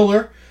of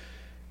similar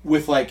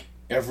with like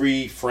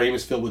every frame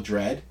is filled with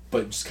dread,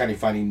 but just kind of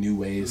finding new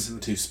ways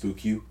to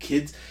spook you.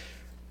 Kids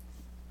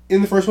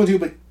in the first one too,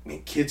 but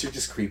kids are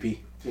just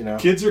creepy.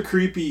 Kids are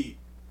creepy.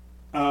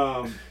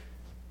 I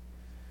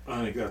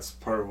think that's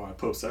part of why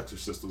Pope's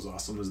Exorcist was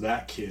awesome. Is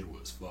that kid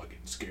was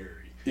fucking scary.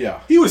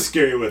 Yeah, he was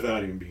scary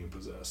without even being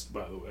possessed.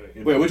 By the way,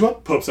 wait, which one?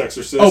 Pope's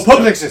Exorcist. Oh,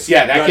 Pope's Exorcist.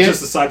 Yeah, that kid.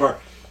 Just a sidebar.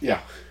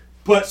 Yeah,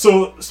 but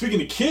so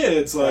speaking of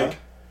kids, like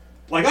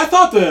I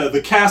thought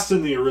the cast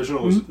in the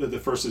original was the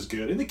first is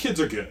good, and the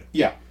kids are good.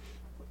 Yeah.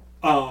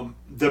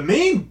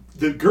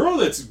 The girl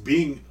that's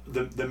being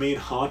the main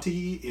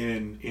hauntie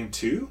in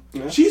 2,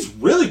 she's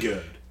really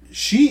good.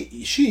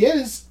 She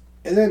is,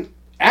 and then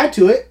add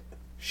to it,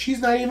 she's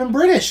not even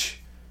British.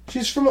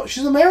 She's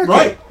American.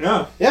 Right.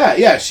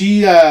 Yeah.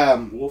 She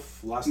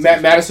Wolf.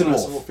 Madison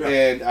Wolfe, yeah.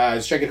 and I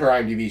was checking her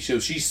IMDb. So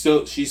she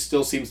still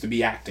seems to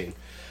be acting,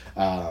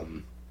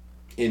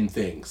 in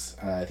things.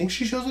 I think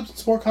she shows up in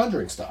some more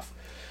Conjuring stuff.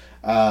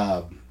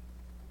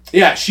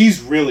 Yeah,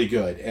 she's really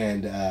good,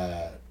 and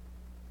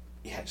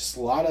just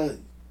a lot of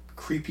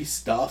creepy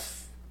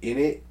stuff in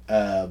it.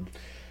 The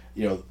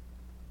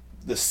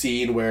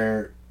scene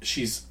where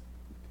she's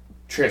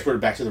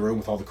transported back to the room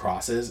with all the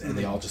crosses, and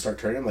they all just start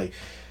turning. Like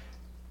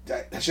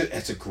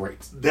that's a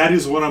great. That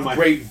is one of my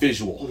great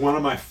visual. One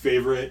of my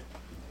favorite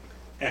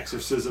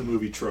exorcism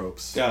movie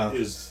tropes Yeah.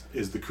 is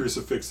the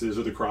crucifixes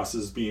or the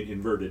crosses being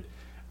inverted.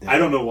 Yeah. I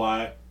don't know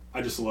why.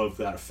 I just love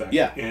that effect.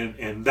 Yeah,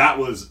 and that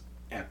was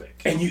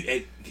epic. And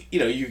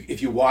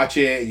if you watch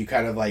it and you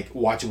kind of like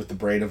watch it with the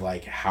brain of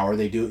like how are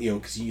they doing,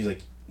 because you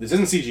like this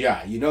isn't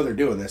CGI, they're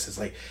doing this. It's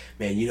like,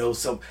 man,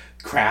 some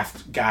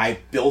craft guy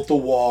built the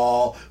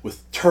wall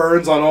with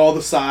turns on all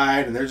the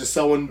side, and they're just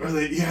sewing. Or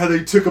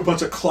they took a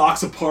bunch of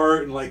clocks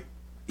apart and like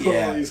put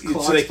all these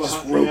clocks so they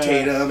just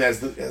rotate them as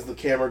the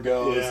camera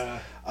goes. Yeah,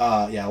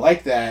 I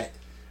like that.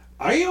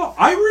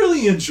 I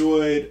really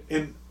enjoyed,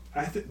 and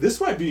I think this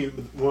might be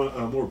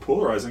more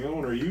polarizing. I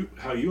wonder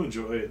how you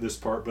enjoy this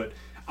part, but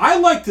I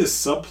like this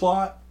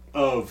subplot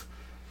of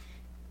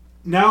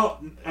now.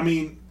 I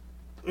mean,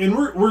 and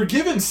we're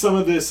given some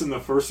of this in the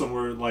first one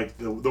where like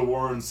the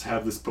Warrens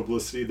have this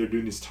publicity. They're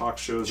doing these talk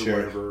shows or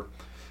whatever.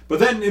 But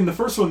then in the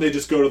first one, they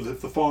just go to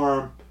the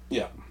farm.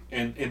 Yeah.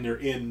 And they're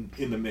in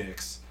the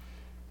mix.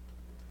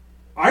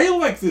 I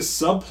like this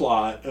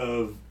subplot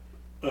of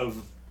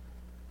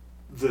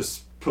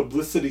this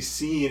publicity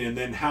scene, and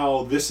then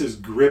how this has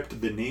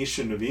gripped the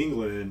nation of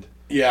England.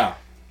 Yeah.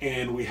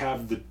 And we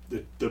have the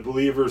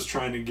believers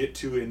trying to get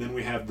to it, and then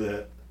we have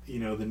the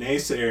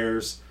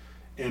naysayers,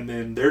 and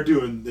then they're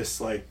doing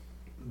this I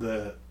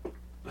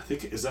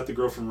think, is that the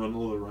girl from Run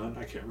Lola Run?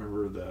 I can't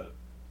remember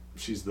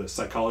she's the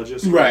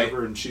psychologist, or right?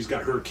 Whatever, and she's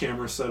got her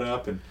camera set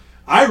up, and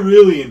I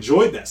really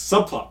enjoyed that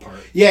subplot part.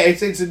 Yeah,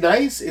 it's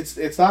nice.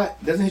 It's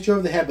not, doesn't hit you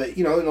over the head, but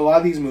in a lot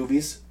of these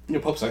movies,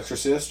 Pope's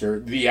Exorcist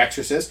or The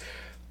Exorcist,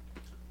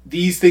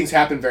 these things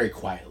happen very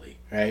quietly,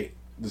 right?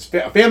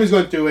 A family's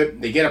going through it,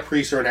 they get a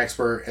priest or an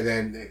expert, and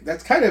then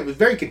that's kind of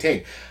very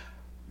contained.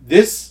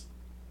 This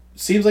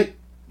seems like,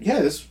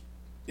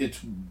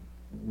 it's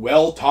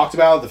well talked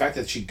about. The fact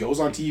that she goes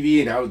on TV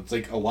and now it's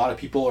like a lot of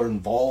people are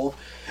involved.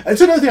 And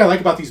so another thing I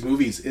like about these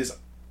movies is,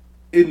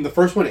 in the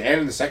first one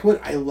and in the second one,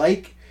 I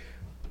like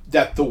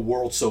that the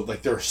world, so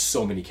like there are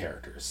so many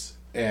characters,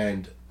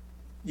 and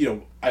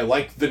I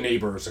like the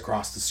neighbors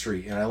across the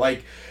street, and I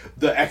like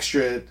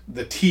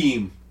the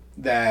team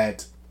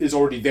that is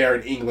already there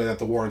in England that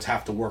the Warrens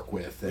have to work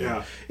with.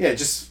 And it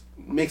just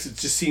makes it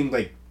just seem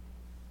like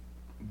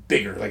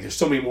bigger. Like there's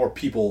so many more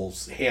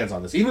people's hands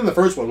on this. Even in the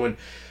first one, when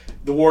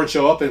the Warrens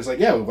show up and it's like,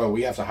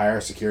 we have to hire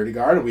a security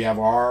guard, and we have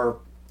our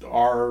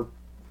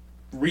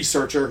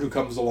researcher who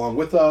comes along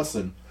with us,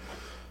 and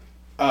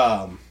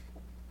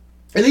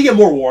you get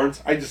more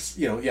Warrens. I just,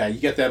 you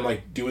get them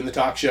like doing the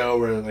talk show,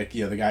 where like,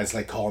 the guys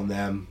like calling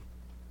them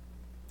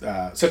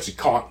such a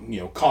con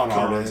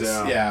artists.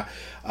 Yeah.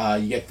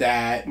 You get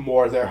that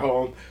more of their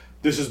home.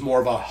 This is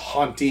more of a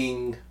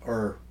haunting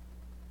or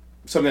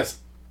something that's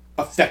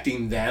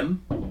affecting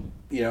them.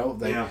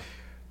 The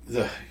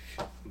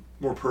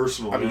more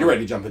personal. I mean, you're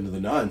ready to jump into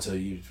the nun,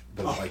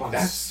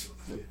 that's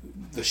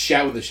the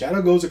shadow. When the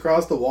shadow goes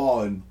across the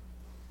wall and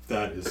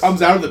that is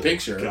comes out of the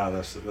picture. God,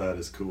 that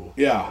is cool.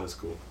 Yeah, that is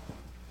cool.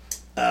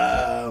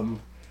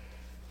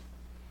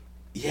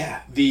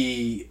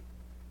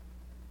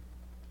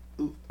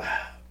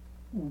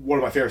 One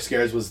of my favorite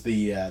scares was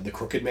the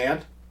Crooked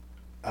Man.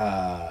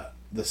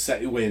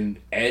 When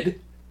Ed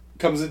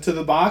comes into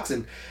the box,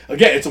 and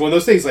again, it's one of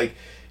those things like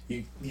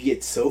you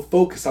get so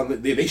focused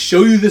on they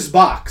show you this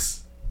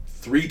box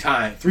 4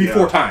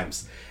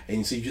 times,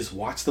 and so you just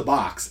watch the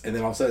box, and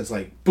then all of a sudden it's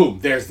like boom,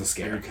 there's the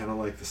scare. You kind of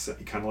like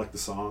the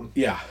song.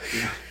 Yeah.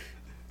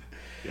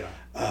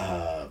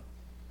 Yeah.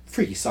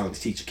 Freaky song to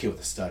teach a kid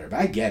with a stutter, but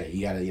I get it.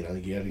 You gotta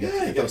get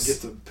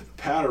the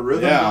pad of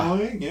rhythm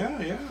going.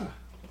 Yeah.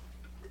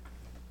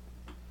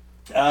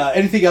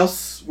 Anything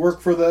else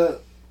work for the?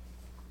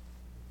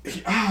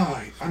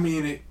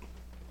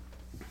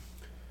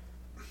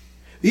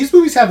 These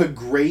movies have a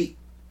great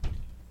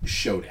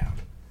showdown,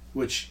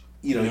 which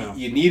you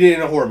need it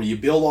in a horror movie. You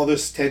build all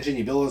this tension,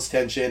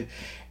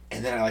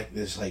 and then I like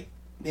this. Like,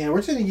 man, we're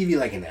just gonna give you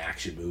like an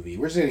action movie.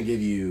 We're just gonna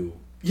give you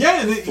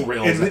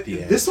thrills at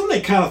the end. This one they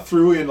kind of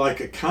threw in like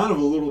a kind of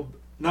a little,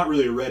 not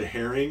really a red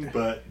herring,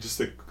 but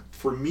just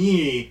for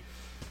me,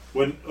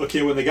 when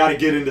they got to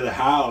get into the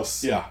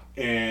house,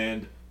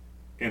 and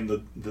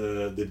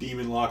the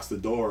demon locks the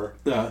door,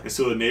 and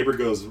so the neighbor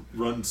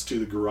runs to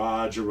the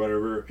garage or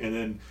whatever, and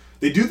then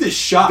they do this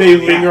shot. They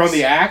linger on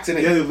the axe, and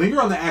they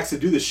linger on the axe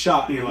and do this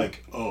shot, and you're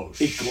like, oh,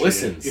 it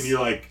glistens, and you're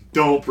like,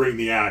 don't bring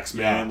the axe,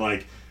 man.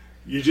 Like,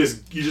 you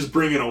just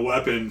bring in a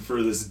weapon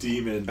for this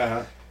demon,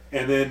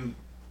 and then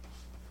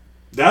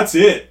that's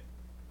it.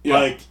 Yeah.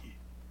 Like,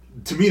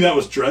 to me, that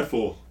was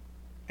dreadful,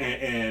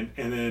 and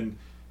then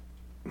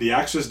the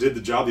axe just did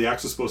the job the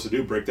axe was supposed to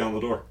do: break down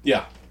the door.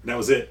 Yeah, and that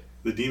was it.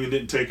 The demon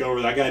didn't take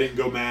over. That guy didn't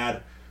go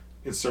mad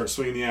and start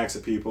swinging the axe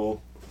at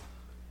people.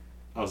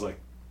 I was like,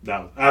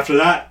 after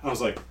that, I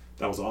was like,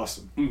 that was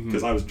awesome,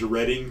 because I was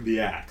dreading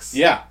the axe.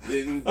 Yeah,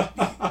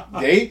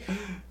 they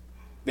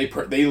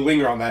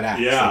linger on that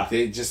axe. Yeah, like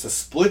they just a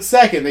split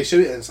second they show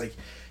you, and it's like,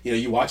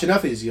 you watch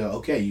enough, and you go,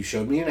 okay, you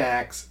showed me an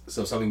axe,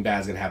 so something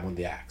bad's gonna happen with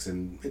the axe,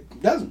 and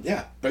it doesn't.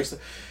 Yeah,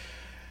 basically.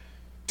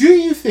 Do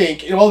you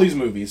think in all these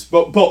movies,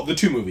 both the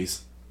two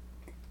movies,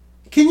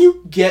 can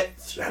you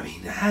get? I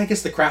mean, I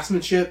guess the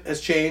craftsmanship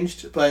has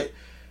changed, but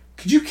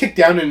could you kick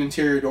down an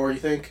interior door? You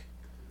think?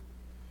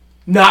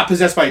 Not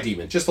possessed by a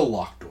demon, just a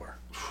locked door.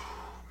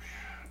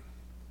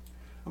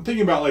 I'm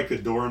thinking about like the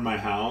door in my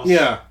house.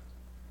 Yeah.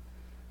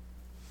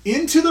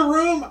 Into the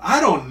room, I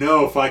don't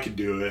know if I could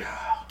do it.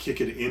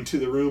 Kick it into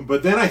the room,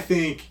 but then I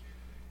think,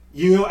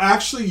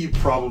 actually, you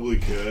probably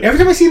could. Every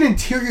time I see an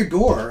interior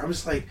door, I'm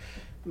just like,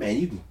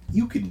 man,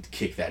 you can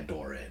kick that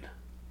door in.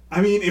 I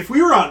mean, if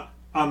we were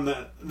on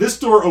this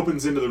door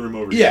opens into the room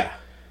over here. Yeah.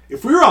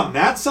 If we were on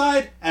that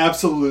side,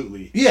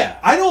 absolutely. Yeah.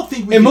 I don't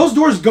think most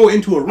doors go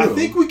into a room. I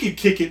think we could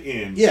kick it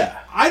in. Yeah.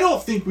 I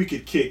don't think we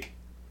could kick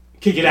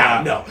it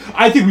out. No.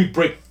 I think we'd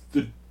break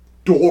the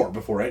door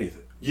before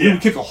anything. Yeah. We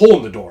would kick a hole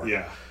in the door.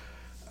 Yeah.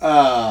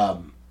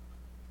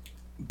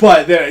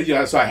 But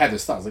then, so I had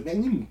this thought. I was like,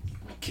 man,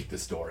 kick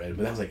this door in.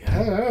 But I was like, I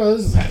don't know,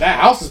 that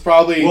house is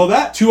probably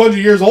that 200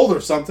 years old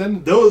or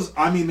something. Those,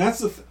 I mean,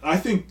 that's I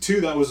think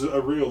too that was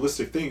a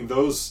realistic thing.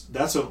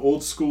 That's an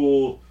old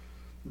school.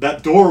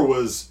 That door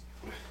was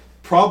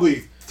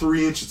probably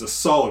 3 inches of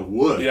solid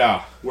wood.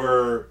 Yeah.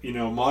 Where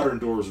modern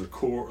doors are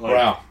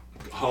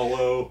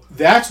hollow.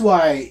 That's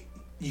why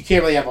you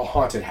can't really have a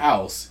haunted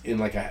house in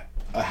like a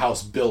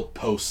house built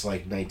post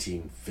like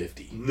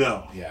 1950.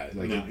 No. Yeah.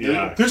 Like no,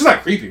 they're just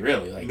not creepy,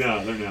 really. Like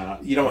no, they're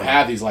not. You don't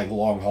have these like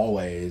long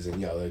hallways,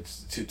 and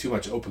it's too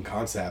much open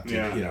concept.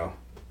 Yeah.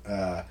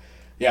 And,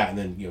 and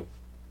then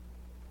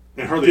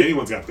and hardly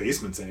anyone's got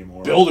basements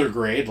anymore. Builder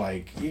grade,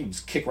 like you can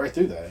just kick right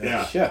through that.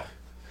 Yeah.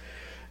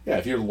 Yeah.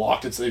 If you're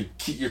locked,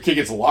 your kid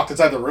gets locked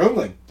inside the room,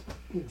 like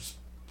just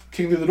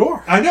kick through the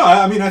door. I know.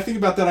 I mean, I think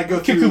about that. I go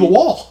kick through the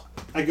wall.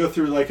 I go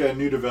through like a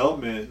new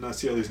development and I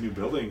see all these new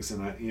buildings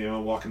and I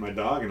walking my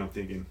dog and I'm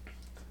thinking,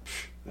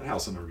 that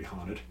house will never be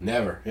haunted.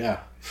 Never,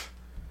 yeah.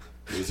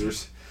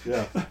 Losers.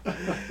 Yeah.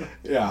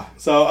 Yeah.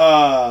 So,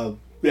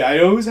 I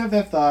always have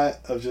that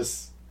thought of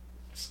just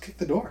kick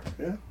the door.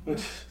 Yeah.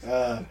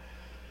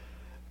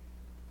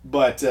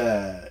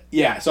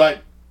 So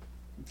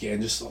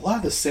just a lot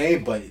of the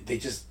same, but they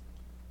just,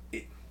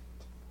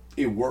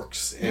 it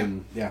works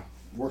and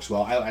works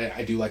well.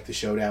 I do like the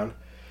showdown.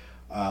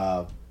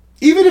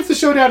 Even if the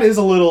showdown is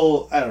a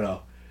little, I don't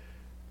know.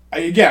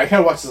 I kind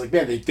of watch this like,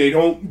 man, they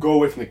don't go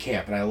away from the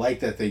camp, and I like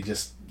that they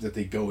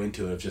go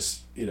into it of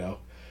just,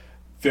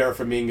 Vera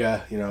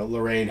Farmiga,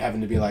 Lorraine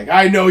having to be like,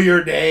 I know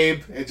your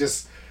name. It's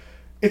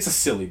a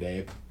silly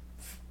name.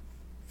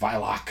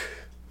 Vylok.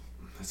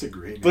 That's a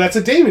great name. But that's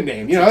a demon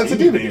name, that's a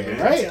demon name,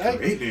 right? That's a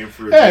great name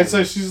for a demon. And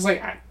so she's just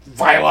like,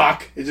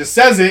 Vylok. It just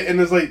says it,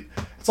 and it's like,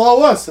 that's all it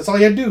was. That's all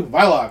you had to do.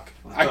 Vylok.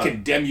 I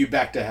condemn you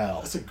back to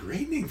hell. That's a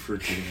great name for a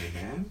demon,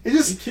 man. Are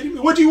you kidding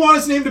me? What do you want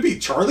his name to be?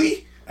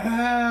 Charlie?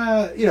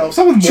 Someone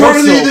more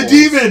Charlie syllables. the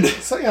demon.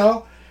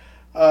 So,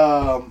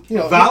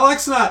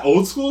 Valak's not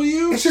old school to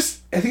you? It's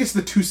just, I think it's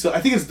the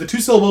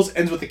two syllables,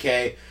 ends with a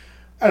K.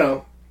 I don't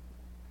know.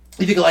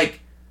 You think of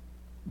like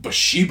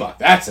Bathsheba.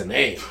 That's a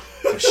name.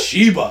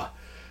 Bathsheba.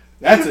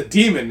 That's a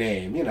demon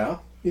name, You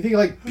think of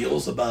like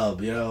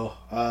Beelzebub,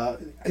 I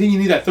think you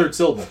need that third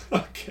syllable.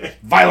 Okay.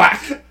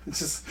 Vylak. It's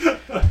just,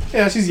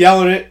 she's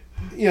yelling it,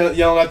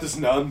 yelling at this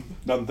nun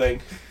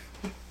thing.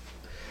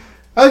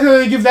 I like how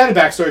they give that a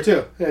backstory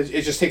too.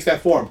 It just takes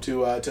that form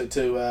to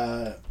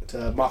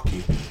mock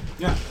you.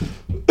 Yeah.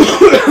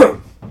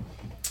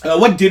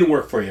 What didn't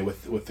work for you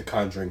with The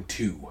Conjuring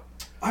 2?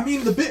 I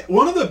mean,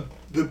 one of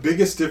the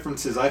biggest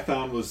differences I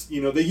found was, they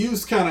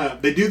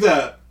do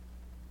that.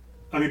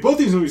 I mean, both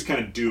these movies kind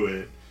of do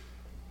it.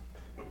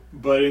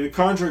 But in The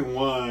Conjuring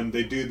 1,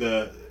 they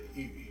do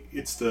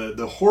it's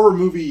the horror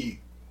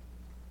movie,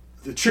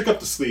 the trick up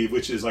the sleeve,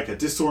 which is like a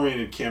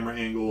disoriented camera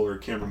angle or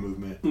camera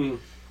movement. Mm.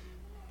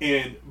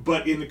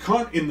 But in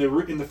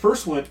the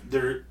first one,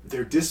 they're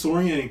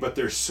disorienting, but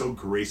they're so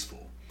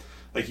graceful.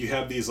 Like you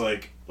have these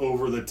like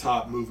over the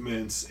top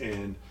movements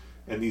and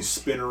these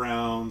spin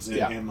arounds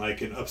and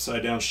like an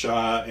upside down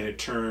shot and it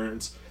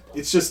turns.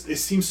 It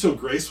seems so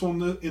graceful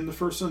in the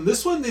first one.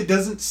 This one, they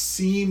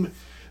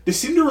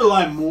seem to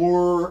rely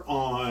more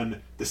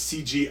on the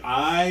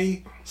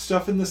CGI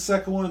stuff in the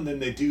second one than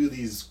they do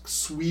these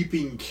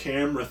sweeping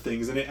camera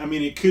things. And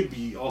it could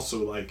be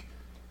also like,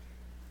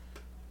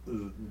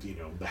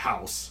 the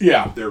house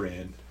they're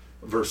in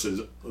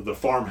versus the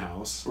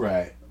farmhouse.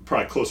 Right.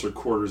 Probably closer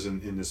quarters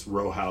in this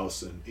row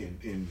house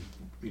in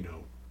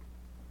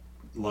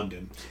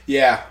London.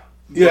 Yeah.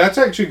 Yeah, that's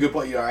actually a good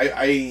point.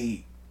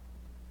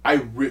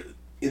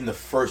 In the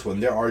first one,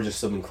 there are just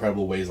some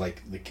incredible ways,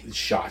 like the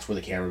shots where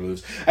the camera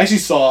moves. I actually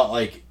saw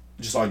like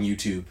just on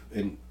YouTube,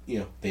 and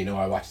they know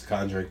I watched The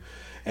Conjuring,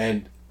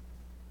 and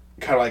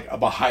kind of like a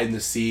behind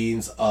the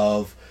scenes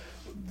of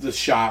the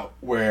shot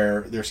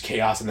where there's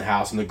chaos in the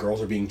house and the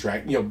girls are being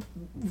dragged.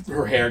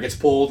 Her hair gets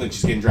pulled and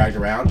she's getting dragged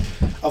around.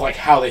 Of like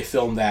how they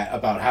filmed that,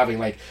 about having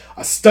like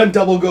a stunt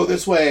double go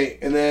this way,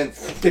 and then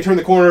they turn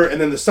the corner,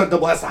 and then the stunt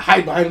double has to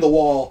hide behind the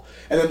wall,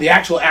 and then the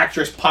actual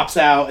actress pops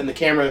out, and the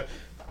camera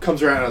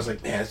comes around. And I was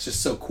like, man, it's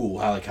just so cool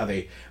how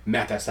they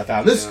map that stuff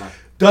out. And this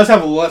does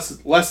have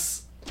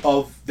less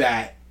of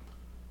that,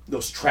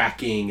 those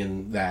tracking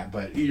and that,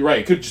 but you're right.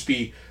 It could just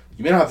be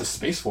you may not have the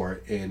space for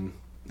it in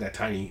that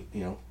tiny,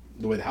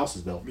 the way the house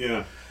is built.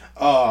 Yeah.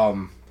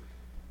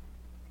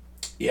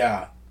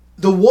 Yeah.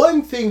 The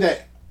one thing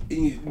that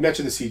you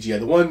mentioned the CGI,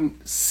 the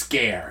one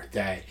scare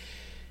that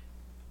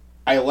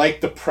I like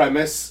the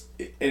premise,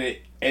 and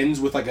it ends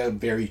with like a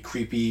very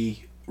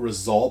creepy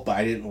result, but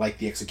I didn't like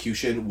the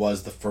execution,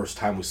 was the first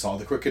time we saw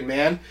the Crooked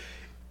Man.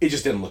 It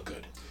just didn't look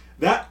good.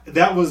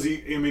 That was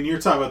you're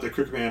talking about the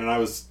Crooked Man, and I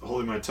was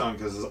holding my tongue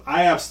because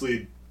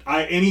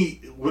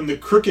when the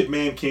Crooked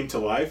Man came to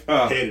life,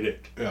 hated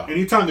it. Yeah.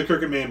 Anytime the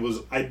Crooked Man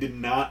I did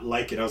not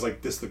like it. I was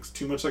like, this looks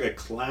too much like a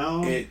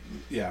clown.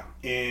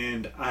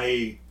 And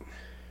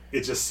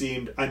it just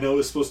seemed, I know it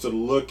was supposed to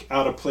look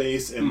out of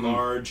place and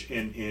large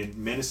and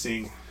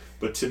menacing,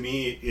 but to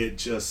me it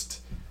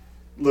just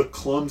looked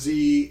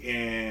clumsy,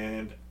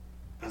 and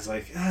I was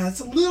like, it's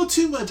a little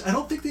too much. I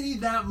don't think they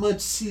need that much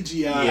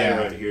CGI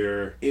right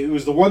here. It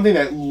was the one thing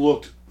that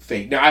looked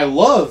fake. Now, I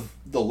love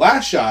the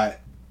last shot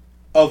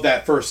of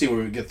that first scene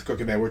where we get the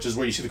Crooked Man, which is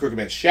where you see the Crooked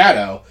Man's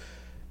shadow,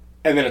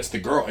 and then it's the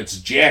girl. It's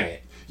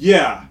Janet.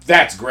 Yeah.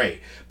 That's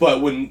great.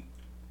 But when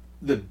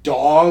the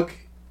dog...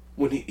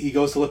 When he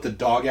goes to let the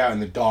dog out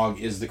and the dog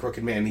is the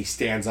Crooked Man and he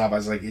stands up, I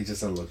was like, it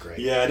just doesn't look great.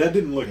 Yeah, that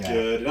didn't look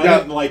good. I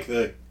didn't like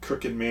the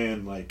Crooked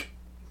Man, like,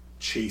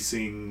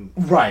 chasing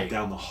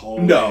down the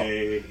hallway. No.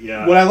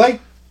 Yeah. What I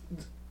like...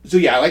 So,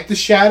 yeah, I like the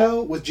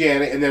shadow with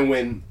Janet, and then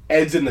when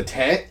Ed's in the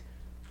tent,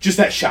 just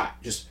that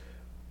shot. Just,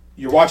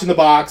 you're watching the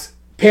box,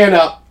 pan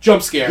up,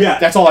 jump scare. Yeah.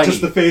 That's all I need.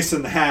 Just the face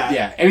and the hat.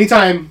 Yeah.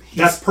 Anytime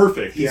that's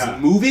perfect. He's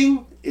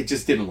moving, it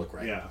just didn't look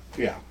right. Yeah.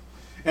 Yeah.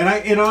 And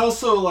I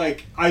also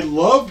like I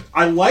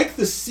like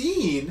the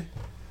scene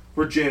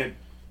where Janet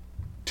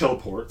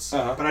teleports,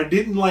 but I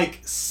didn't like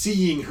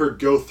seeing her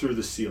go through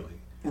the ceiling.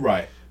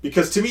 Right.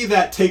 Because to me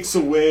that takes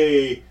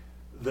away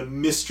the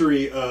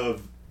mystery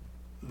of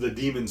the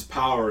demon's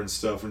power and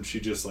stuff when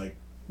she just like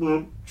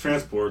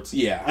transports.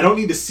 Yeah. I don't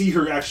need to see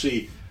her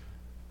actually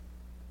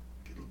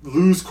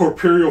lose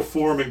corporeal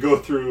form and go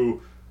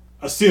through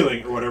a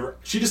ceiling or whatever.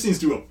 She just needs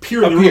to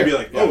appear in the room and be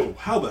like, oh,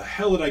 how the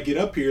hell did I get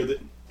up here?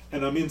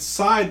 And I'm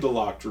inside the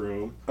locked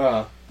room.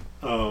 So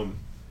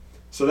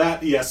some of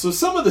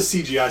the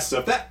CGI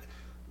stuff, that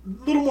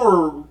little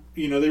more,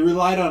 they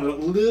relied on it a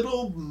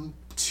little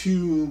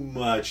too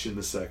much in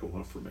the second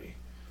one for me.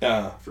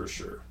 For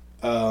sure.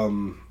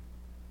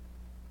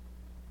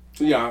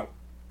 Yeah.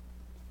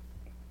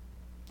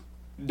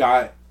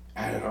 Not,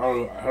 I don't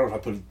know if I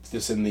put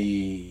this in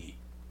the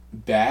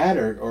bad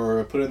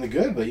or put it in the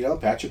good,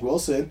 but Patrick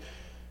Wilson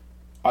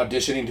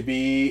auditioning to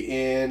be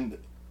in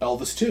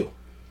Elvis 2.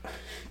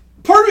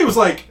 Part of me was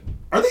like,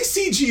 are they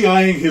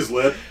CGIing his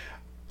lip?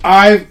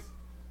 I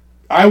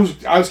was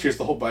curious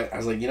the whole bite. I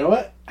was like, you know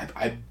what?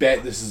 I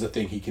bet this is a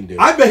thing he can do.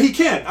 I bet he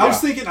can. I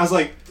was like,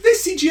 did they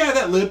CGI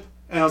that lip?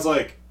 And I was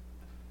like,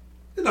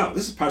 no,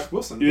 this is Patrick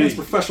Wilson. He's a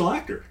professional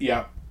actor.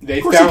 Yeah.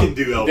 Of course he can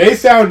do Elvis. They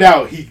found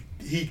out he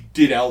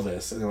did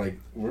Elvis, and they're like,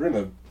 we're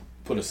gonna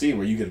put a scene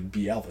where you could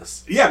be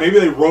Elvis. Yeah, maybe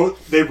they wrote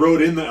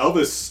in the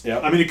Elvis.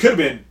 Yep. I mean,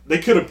 they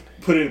could have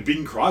put in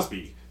Bing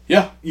Crosby.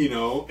 Yeah.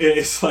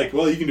 It's like,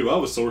 well, you can do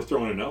Elvis, so we're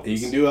throwing in Elvis. You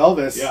can do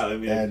Elvis. Yeah, I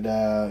mean,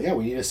 and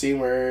we need a scene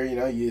where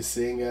you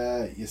sing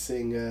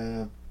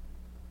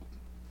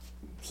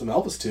some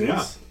Elvis tunes.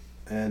 Yeah.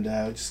 And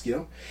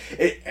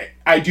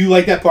I do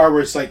like that part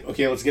where it's like,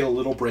 okay, let's get a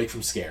little break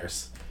from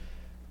scares.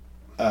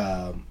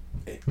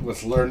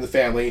 Let's learn the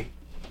family.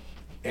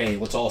 Hey,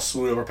 let's all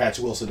swoon over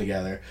Patrick Wilson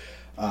together.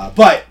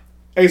 But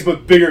I guess my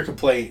bigger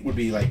complaint would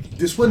be like,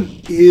 this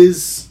one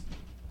is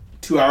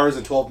 2 hours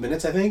and 12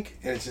 minutes, I think,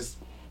 and it's just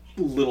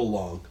a little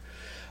long.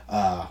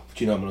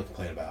 Which I'm going to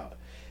complain about.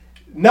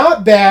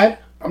 Not bad.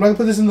 I'm not going to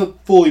put this in the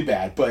fully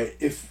bad, but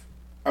if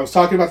I was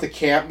talking about the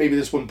camp, maybe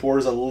this one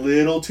pours a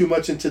little too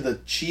much into the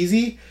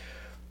cheesy.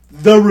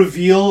 The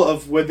reveal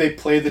of when they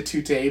play the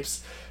two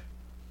tapes,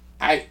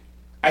 I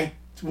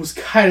was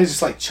kind of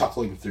just like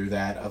chuckling through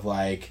that of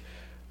like,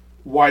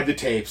 why the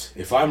tapes?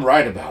 If I'm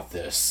right about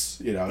this,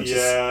 that's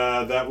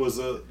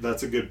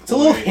a good point. It's a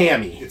little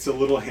hammy. It's a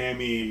little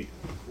hammy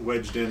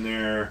wedged in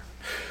there.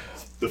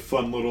 The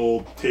fun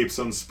little tapes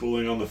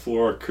unspooling on the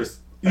floor. X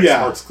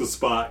marks the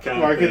spot kind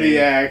Marking of thing. the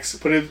X,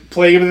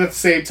 playing them at the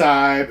same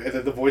time, and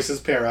then the voices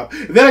pair up.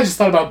 And then I just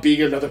thought about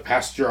being another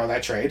passenger on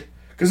that train.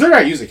 Because they're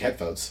not using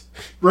headphones.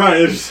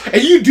 Right.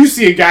 And you do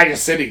see a guy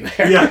just sitting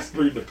there. Yeah,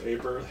 reading the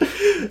paper.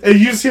 And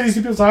you just hear these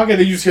people talking, and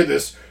then you just hear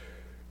this,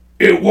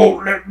 "It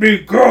won't let me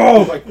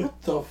go." I'm like,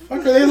 what the fuck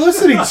are they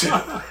listening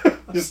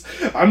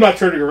to? I'm not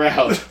turning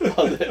around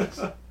on this.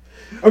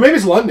 Or maybe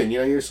it's London,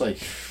 you're just like,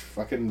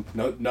 fucking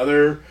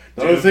another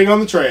thing on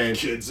the train.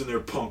 Kids in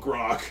their punk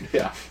rock.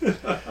 Yeah.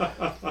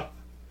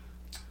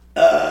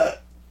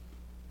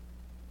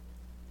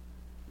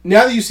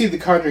 Now that you see The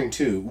Conjuring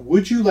 2,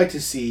 would you like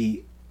to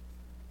see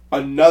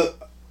another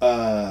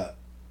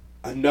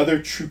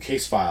true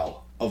case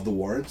file of the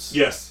Warrens?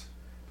 Yes.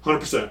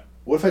 100%.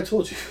 What if I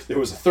told you there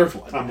was a third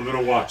one? I'm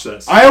gonna watch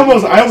that. I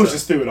almost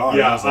just threw it on.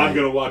 Yeah, I'm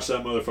gonna watch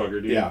that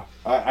motherfucker, dude. Yeah,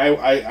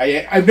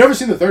 I've never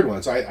seen the third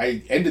one, so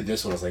I ended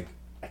this one. I was like,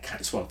 I kind of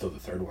just want to throw the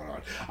third one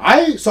on.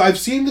 I've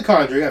seen The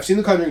Conjuring. I've seen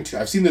The Conjuring 2.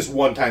 I've seen this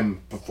one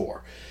time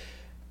before.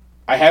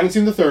 I haven't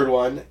seen the third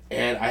one,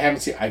 and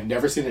I've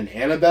never seen an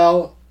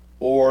Annabelle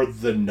or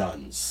the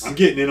Nuns. I'm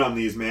getting in on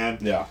these, man.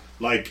 Yeah.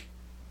 Like,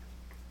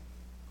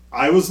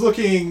 I was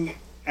looking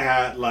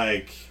at,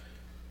 like,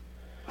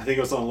 I think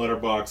it was on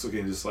Letterboxd,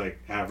 looking at just, like,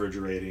 average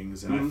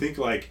ratings, and I think,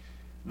 like,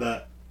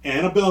 the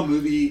Annabelle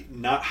movie,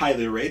 not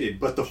highly rated,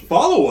 but the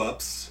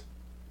follow-ups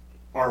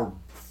are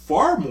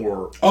far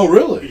more. Oh,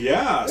 really?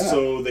 Yeah.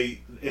 So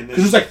they... Because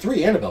there's, like,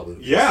 3 Annabelle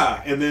movies.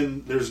 Yeah, and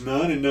then there's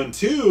Nun and Nun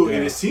 2,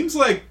 and it seems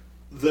like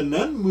the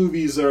Nun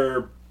movies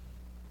are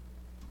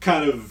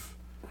kind of,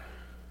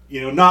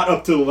 not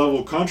up to the level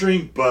of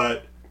Conjuring,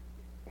 but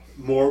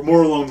more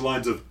along the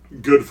lines of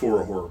good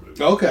for a horror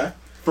movie. Okay.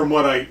 From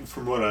what I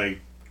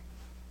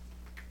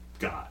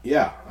got.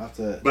 Yeah, I'll have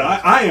to. But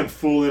I am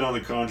full in on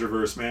the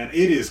conjuring-verse, man.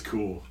 It is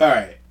cool. All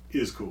right. It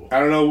is cool. I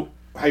don't know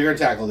how you're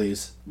gonna tackle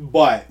these,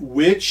 but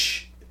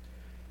which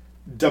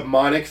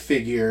demonic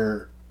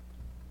figure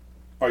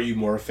are you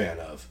more a fan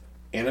of,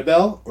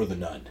 Annabelle or the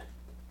Nun?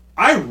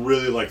 I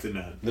really like the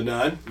Nun. The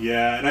Nun?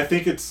 Yeah, and I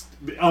think it's.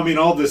 I mean,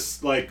 all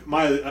this like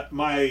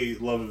my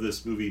love of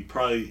this movie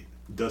probably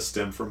does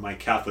stem from my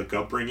Catholic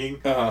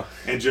upbringing,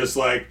 and just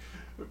like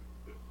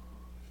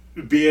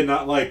being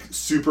not like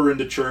super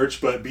into church,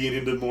 but being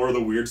into more of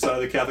the weird side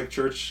of the Catholic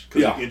Church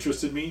because it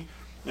interested me.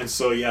 And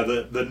so yeah,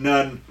 the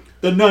Nun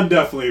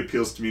definitely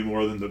appeals to me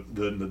more than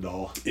the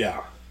doll.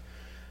 Yeah.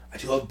 I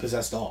do love a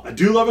possessed doll. I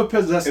do love a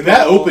possessed doll. And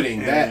that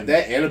opening, that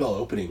Annabelle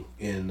opening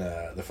in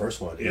the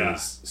first one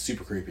is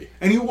super creepy.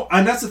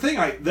 And that's the thing.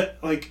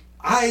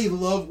 I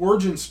love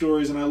origin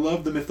stories and I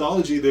love the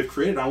mythology they've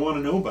created. I want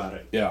to know about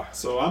it. Yeah.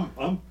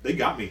 So they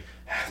got me.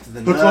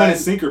 The Hook, line, and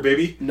sinker,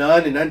 baby.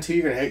 Nun and Nun 2,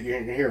 you're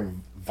gonna hear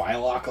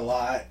Vilock a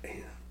lot.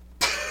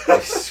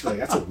 Like,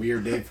 that's a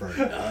weird name for a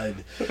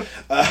nun.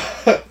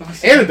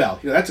 Annabelle,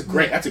 that's a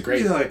great.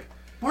 You're like,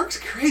 Mark's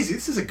crazy.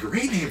 This is a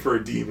great name for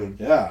a demon.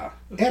 Yeah,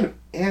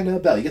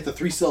 Annabelle. You get the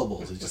 3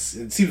 syllables.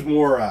 It seems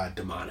more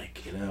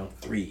demonic,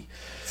 3.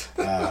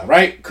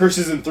 Right?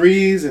 Curses in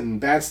 3s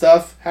and bad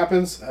stuff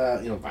happens.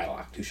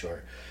 Vilock, too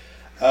short.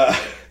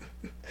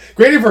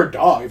 Great name for a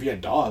dog. If you had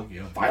a dog,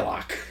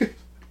 Vilock.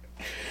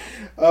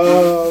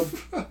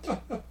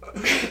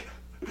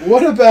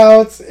 What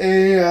about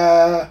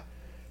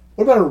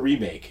a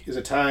remake? Is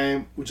it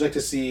time? Would you like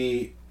to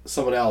see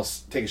someone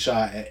else take a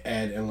shot at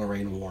Ed and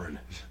Lorraine Warren?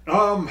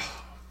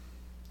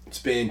 It's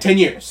been 10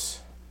 years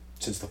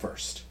since the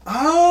first.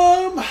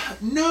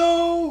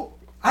 No,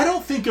 I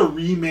don't think a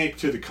remake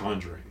to The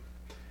Conjuring.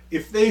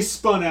 If they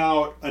spun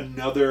out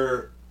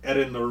another Ed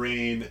and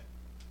Lorraine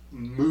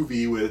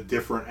movie with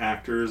different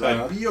actors,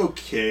 I'd be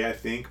okay, I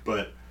think,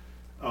 but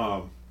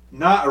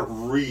not a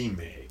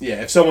remake.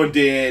 Yeah, if someone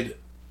did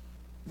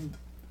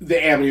the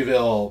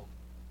Amityville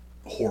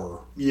horror,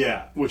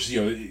 which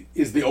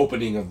is the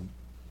opening of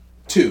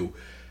 2.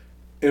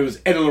 It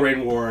was Ed and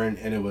Lorraine Warren,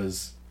 and it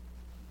was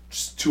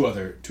just two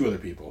other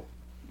people.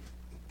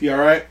 Be all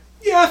right?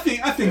 Yeah, I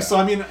think so.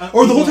 I mean,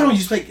 or the whole time you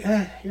just like,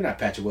 you're not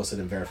Patrick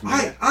Wilson and Vera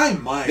Farmiga. I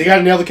might. They got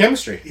to nail the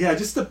chemistry. Yeah, it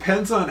just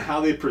depends on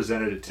how they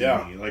presented it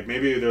to me. Like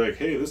maybe they're like,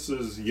 hey, this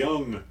is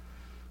young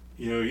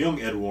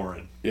Ed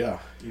Warren. Yeah.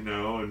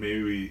 And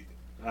maybe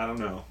I don't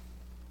know.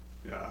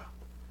 Yeah.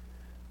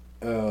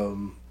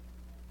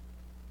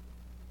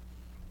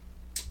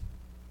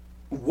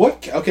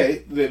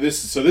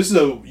 This is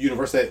a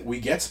universe that we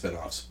get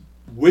spinoffs.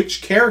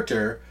 Which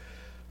character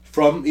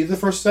from either the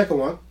first or second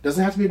one,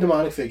 doesn't have to be a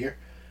demonic figure,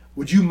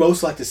 would you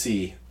most like to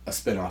see a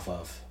spinoff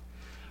of?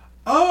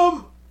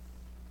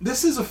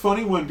 This is a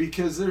funny one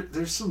because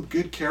there's some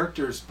good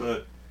characters,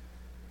 but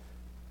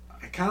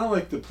I kind of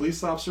like the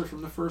police officer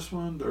from the first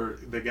one, or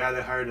the guy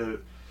that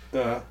hired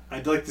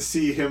I'd like to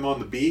see him on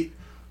the beat,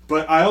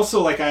 but I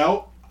also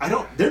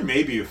there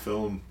may be a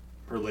film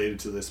related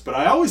to this, but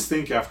I always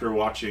think after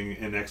watching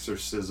an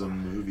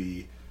exorcism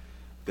movie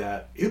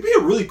that it'd be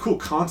a really cool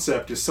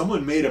concept if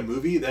someone made a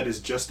movie that is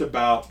just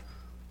about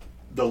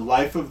the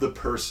life of the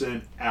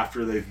person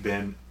after they've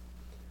been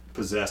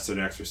possessed and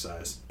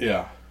exorcised.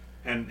 Yeah.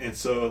 And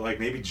so like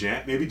maybe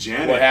Janet.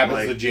 What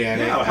happens to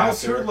Janet? Yeah,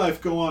 how's her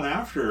life go on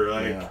after?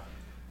 Like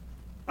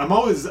it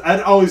always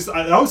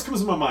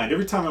comes to my mind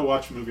every time I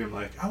watch a movie. I'm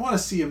like, I want to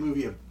see a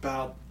movie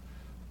about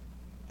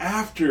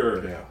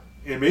after. Yeah.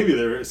 And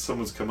maybe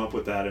someone's come up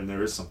with that, and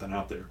there is something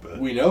out there. But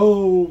we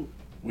know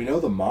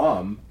the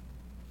mom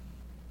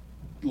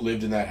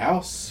lived in that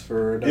house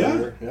for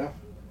another.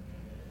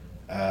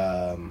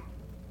 Yeah.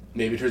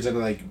 Maybe it turns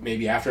into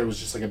maybe after it was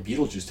just like a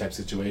Beetlejuice type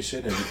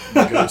situation, and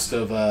the ghost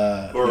of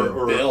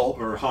or Bill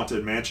or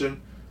Haunted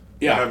Mansion.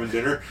 Yeah, having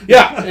dinner.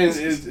 Yeah,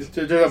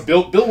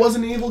 Bill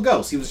wasn't an evil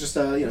ghost. He was just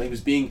he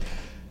was being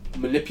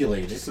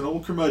manipulated. Just an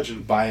old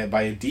curmudgeon by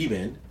a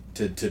demon.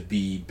 To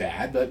be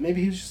bad, but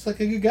maybe he was just like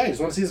a good guy. He just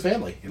want to see his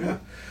family,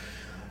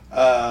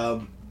 I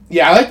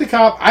like the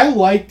cop. I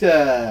liked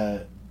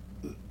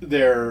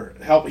their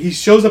help. He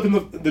shows up in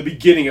the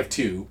beginning of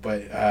 2,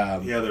 but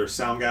their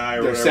sound guy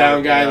or their whatever.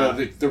 Sound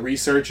guy, the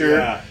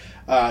researcher.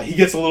 Yeah. He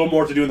gets a little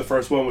more to do in the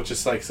first one, which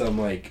is like some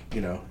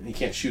he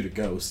can't shoot a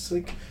ghost.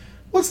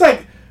 It's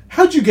like,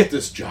 how'd you get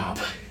this job?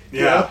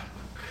 Yeah.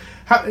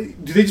 How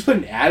do they just put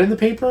an ad in the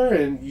paper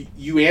and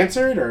you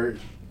answered, or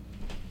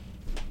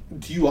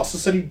do you also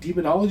study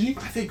demonology?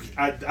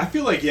 I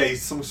feel like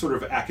he's some sort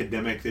of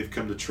academic they've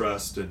come to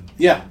trust, and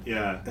and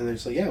they're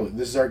just like,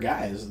 this is our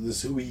guy. This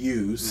is who we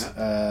use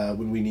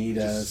when we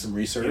need some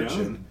research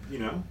and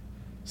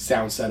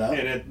sound set up.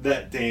 And at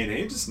that day and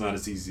age, it's not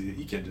as easy.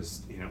 You can't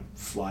just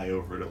fly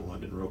over to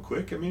London real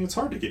quick. I mean, it's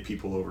hard to get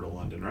people over to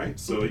London, right?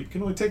 So you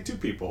can only take 2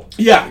 people.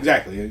 Yeah,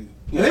 exactly. And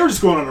they were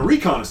just going on a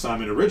recon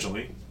assignment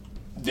originally.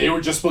 They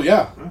were just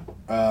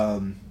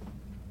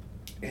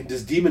and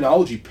does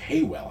demonology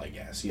pay well, I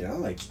guess, you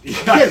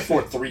can't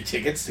afford 3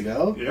 tickets to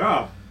go.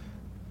 Yeah.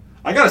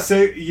 I gotta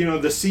say,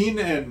 the scene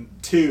in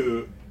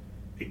 2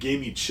 it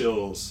gave me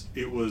chills.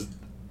 It was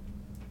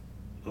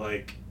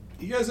like,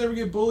 you guys ever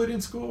get bullied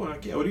in school? I'm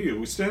like, yeah, what do?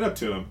 We stand up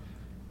to him.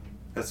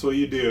 That's what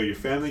you do. Your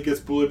family gets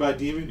bullied by a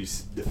demon.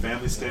 The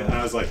family stand. And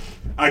I was like,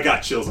 I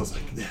got chills. I was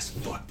like,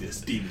 fuck this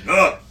demon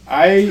up.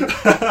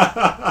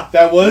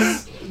 That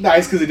was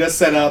nice because it does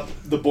set up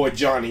the boy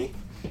Johnny,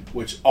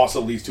 which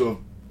also leads to a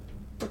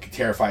fucking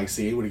terrifying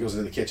scene when he goes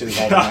into the kitchen and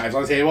all the knives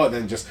on the table, and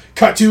then just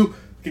cut to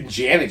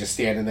Janet just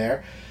standing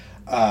there.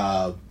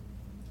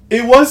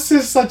 It was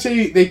just such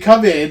a. They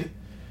come in,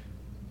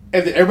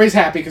 and everybody's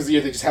happy because they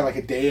just had like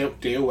a day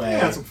away. Yeah,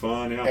 had some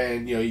fun. Yeah,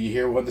 and you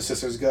hear one of the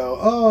sisters go,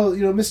 "Oh,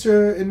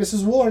 Mr. and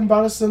Mrs. Warren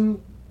bought us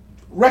some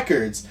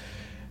records,"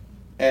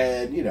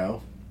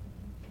 and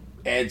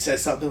Ed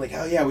says something like,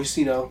 "Oh yeah, we just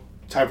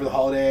time for the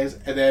holidays,"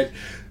 and then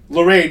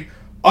Lorraine,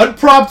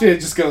 unprompted,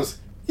 just goes,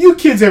 "You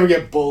kids ever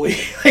get bullied?"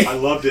 I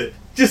loved it.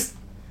 Just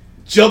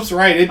jumps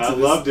right into I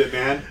this. loved it,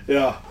 man.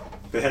 Yeah.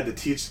 They had to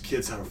teach the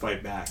kids how to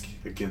fight back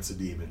against a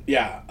demon.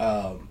 Yeah.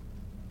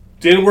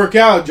 Didn't work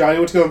out. Johnny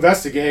went to go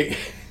investigate.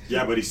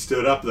 Yeah, but he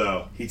stood up,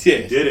 though. He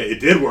did. He did it. It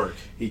did work.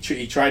 He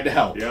tried to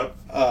help. Yep.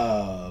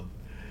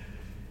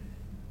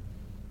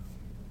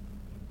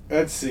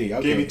 Let's see.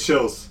 Okay. Gave me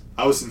chills.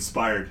 I was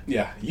inspired.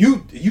 Yeah.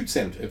 You'd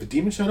stand if a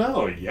demon showed up.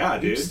 Oh, yeah,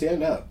 dude. You'd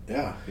stand up.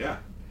 Yeah. Yeah.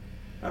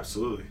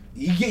 Absolutely.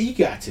 You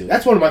got to.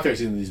 That's one of my favorite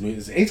scenes in these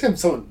movies.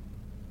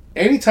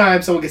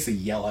 Anytime someone gets to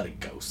yell at a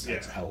ghost,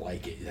 I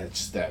like it. That's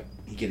just that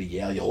you get a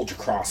yell, you hold your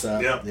cross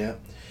up. Yeah.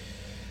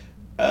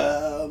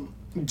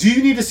 Do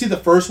you need to see the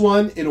first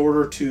one in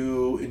order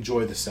to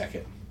enjoy the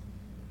second?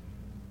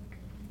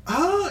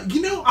 I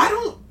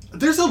don't.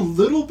 There's a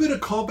little bit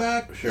of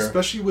callback, sure,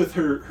 especially with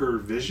her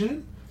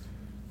vision.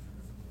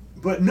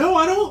 But no,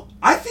 I don't.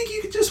 I think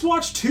you could just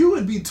watch 2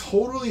 and be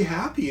totally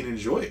happy and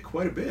enjoy it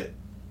quite a bit.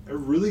 I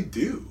really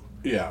do.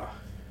 Yeah.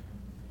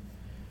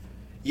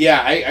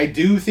 Yeah, I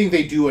do think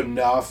they do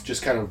enough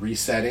just kind of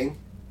resetting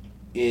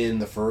in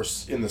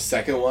the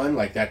second one,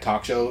 like that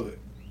talk show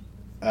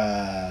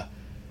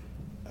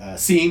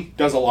scene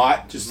does a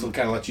lot just to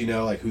kind of let you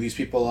know like who these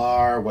people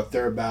are, what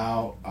they're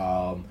about.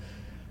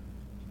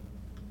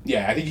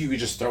 Yeah, I think you could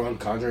just throw in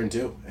Conjuring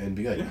 2 and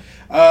be good.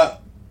 Yeah.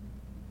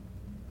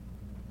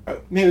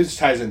 Maybe this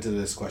ties into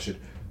this question.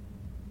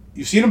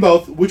 You've seen them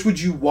both. Which would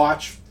you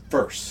watch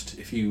first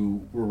if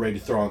you were ready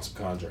to throw on some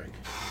Conjuring?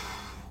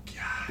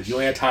 Gosh. If you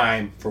only had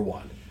time for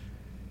one.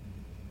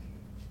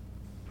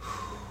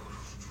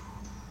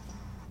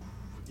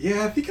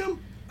 Yeah, I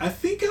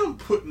think I'm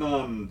putting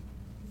on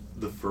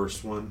the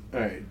first one. All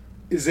right.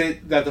 Is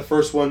it that the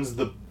first one's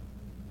the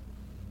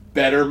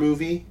better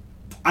movie?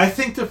 I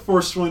think the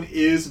first one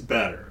is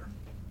better.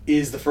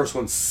 Is the first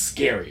one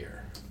scarier?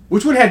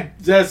 Which one had...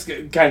 That's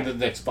kind of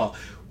the next fall.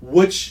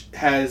 Which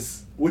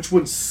one's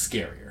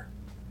scarier?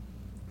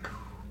 Oh,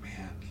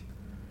 man.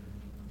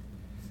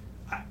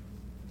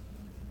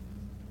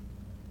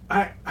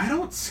 I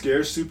don't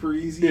scare super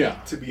easy,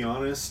 to be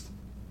honest.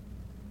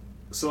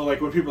 So,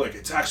 like, when people are like,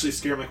 it's actually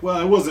scary, I'm like, well,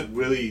 I wasn't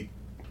really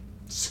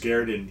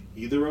scared in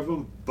either of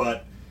them,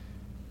 but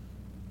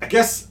I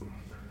guess,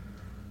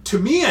 to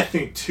me, I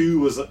think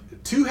 2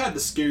 had the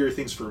scarier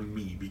things for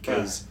me,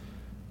 because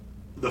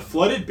the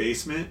flooded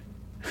basement,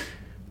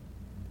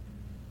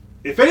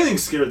 if anything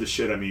scared the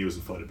shit out of me, it was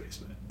the flooded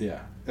basement. Yeah.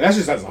 And that's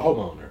just as a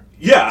homeowner.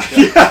 Yeah.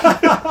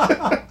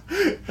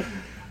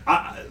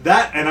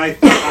 I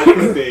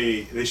think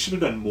they should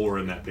have done more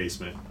in that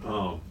basement.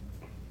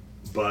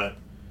 But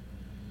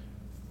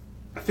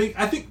I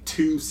think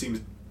 2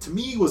 seems to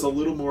me was a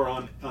little more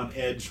on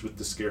edge with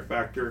the scare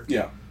factor.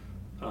 Yeah.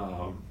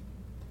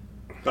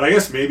 But I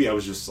guess maybe I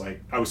was just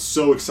like, I was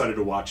so excited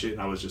to watch it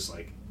and I was just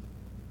like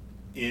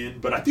in.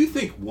 But I do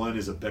think 1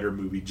 is a better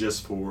movie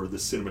just for the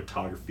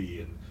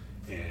cinematography and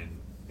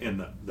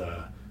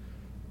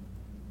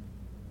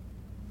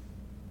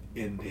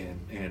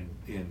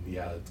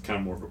yeah, it's kind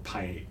of more of a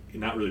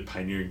not really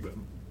pioneering, but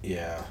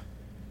yeah,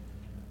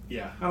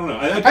 I don't know.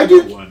 I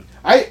do 1.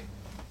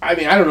 I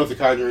mean, I don't know if The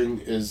Conjuring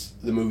is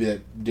the movie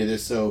that did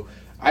this. So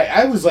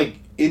I was like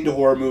into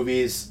horror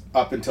movies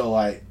up until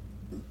like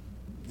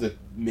the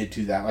mid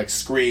 2000s, like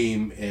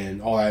Scream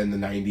and all that in the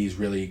 90s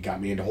really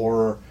got me into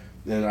horror.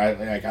 Then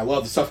I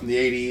love the stuff from the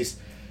 80s.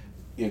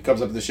 It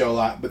comes up in the show a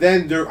lot. But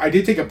then I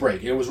did take a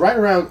break, and it was right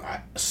around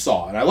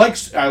Saw, and I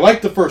liked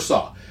the first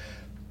Saw.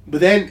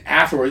 But then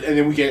afterwards, and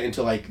then we get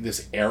into like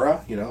this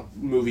era,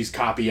 movies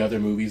copy other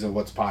movies of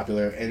what's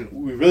popular, and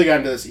we really got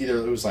into this. Either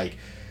it was like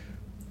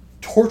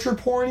torture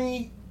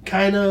porny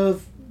kind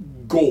of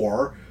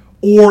gore,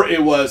 or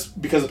it was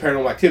because of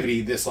Paranormal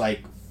Activity, this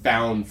like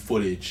found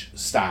footage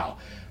style.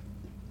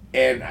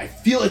 And I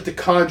feel like The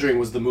Conjuring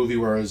was the movie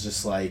where it was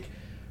just like,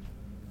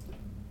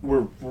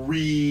 we're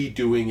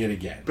redoing it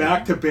again.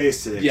 Back to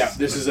basics. Yeah,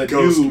 this is a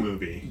ghost new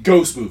movie.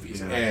 Ghost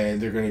movies, Yeah.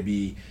 and they're going to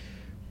be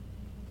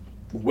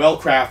well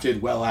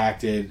crafted, well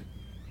acted,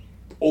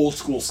 old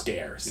school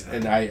scares, Yeah.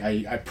 and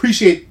I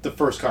appreciate the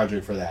first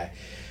Conjuring for that.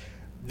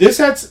 This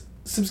had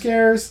some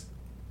scares.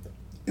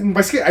 And by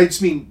scare, I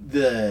just mean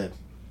that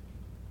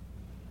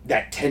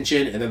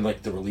tension, and then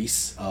like the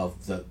release of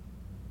the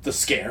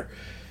scare.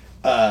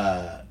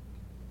 But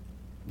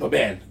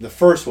man, the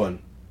first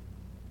one,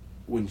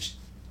 when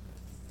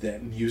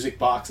that music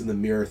box and the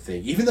mirror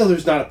thing, even though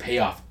there's not a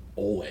payoff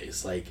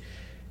always, like,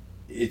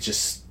 it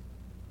just,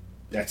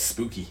 that's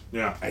spooky.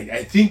 Yeah.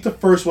 I think the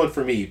first one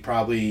for me is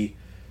probably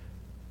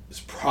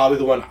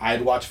the one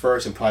I'd watch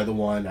first, and probably the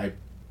one I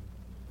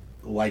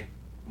like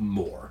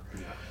more.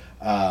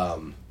 Yeah.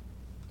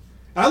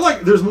 I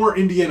like, there's more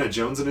Indiana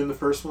Jones in the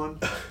first one,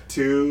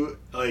 too.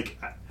 Like,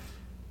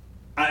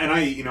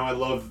 I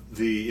love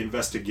the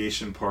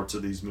investigation parts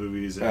of these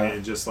movies,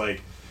 and just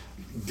like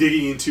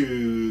digging into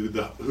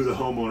who the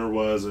homeowner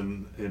was,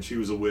 and she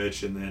was a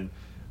witch, and then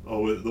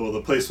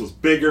the place was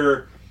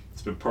bigger.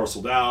 It's been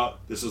parceled out.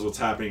 This is what's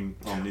happening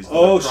on these.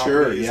 Oh, properties.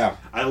 sure, yeah.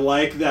 I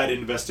like that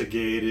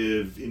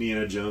investigative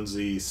Indiana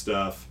Jonesy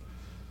stuff,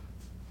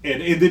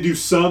 and they do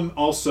some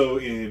also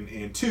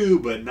in 2,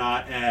 but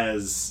not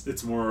as.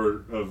 It's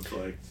more of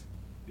like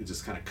it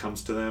just kind of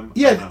comes to them.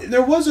 Yeah,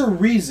 there was a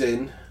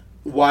reason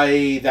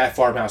why that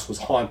farmhouse was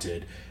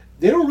haunted.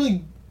 They don't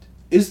really...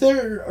 Is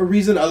there a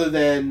reason other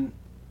than,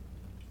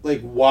 like,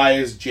 why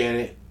is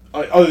Janet...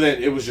 Other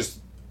than it was just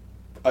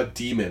a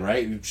demon,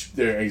 right? I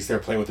guess they're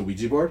playing with the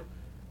Ouija board.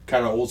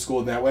 Kind of old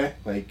school in that way.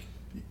 Like,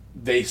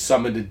 they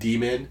summoned a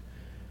demon.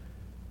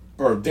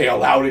 Or they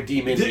allowed a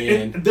demon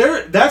in.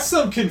 That's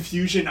some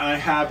confusion I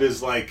have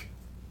is, like...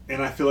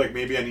 And I feel like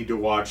maybe I need to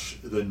watch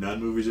the Nun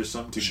movies or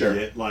something to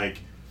get, like...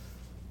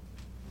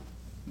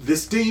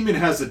 This demon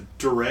has a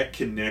direct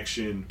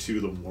connection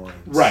to the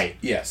Warrens. Right,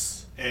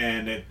 yes.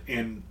 And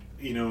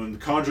you know, in the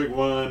Conjuring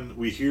 1,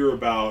 we hear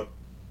about,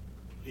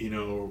 you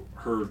know,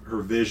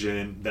 her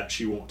vision that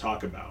she won't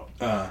talk about.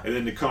 And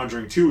then the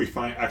Conjuring 2, we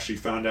actually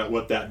found out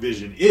what that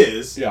vision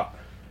is. Yeah.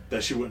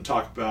 That she wouldn't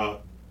talk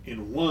about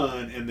in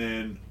 1, and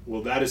then,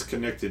 well, that is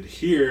connected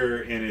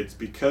here, and it's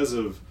because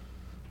of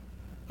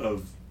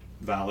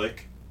Valak,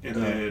 and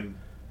then,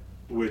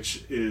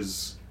 which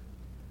is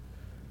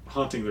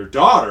haunting their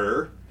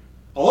daughter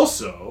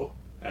also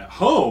at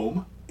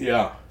home.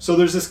 Yeah. So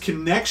there's this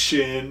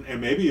connection, and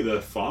maybe the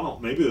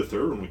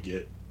third one would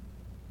get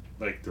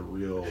like the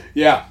real.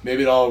 Yeah,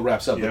 maybe it all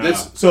wraps up. Yeah.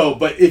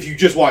 But if you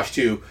just watch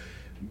 2,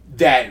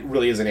 that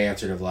really is an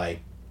answer to like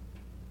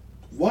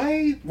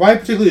why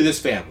particularly this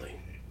family.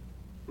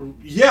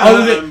 Yeah.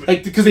 Other than,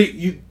 like, because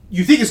you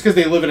think it's because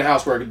they live in a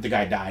house where the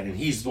guy died and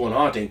he's the one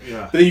haunting.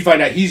 Yeah. But then you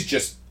find out he's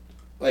just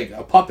like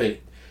a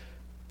puppet.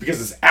 Because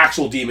this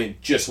actual demon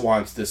just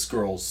wants this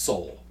girl's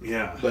soul.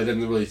 Yeah. But it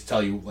doesn't really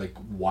tell you, like,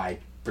 why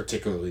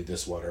particularly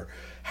this one, or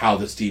how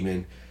this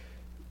demon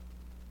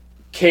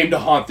came to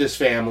haunt this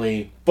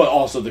family, but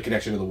also the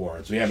connection to the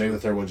Warrens. So yeah, maybe the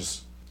third one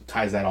just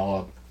ties that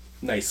all up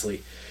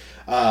nicely.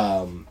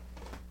 Yeah,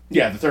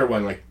 the third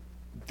one, like,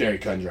 very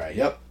cut and dry.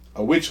 Yep.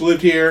 A witch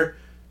lived here.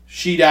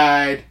 She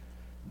died.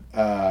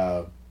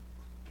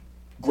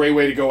 Great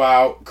way to go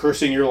out,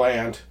 cursing your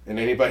land. And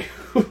anybody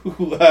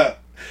who...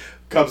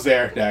 comes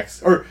there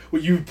next, or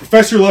when you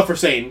profess your love for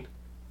Satan,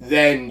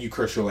 then you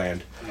curse your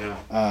land.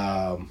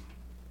 Yeah.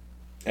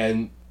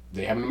 And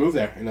they happen to move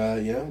there,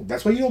 and you know,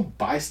 that's why you don't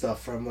buy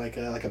stuff from like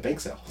a bank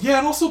sale. Yeah,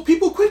 and also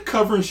people quit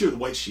covering shit with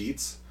white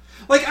sheets.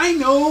 Like, I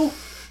know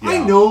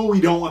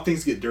we don't want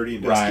things to get dirty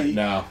and dusty. Right?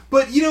 No.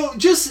 But you know,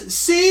 just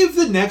save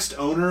the next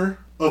owner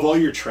of all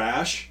your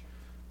trash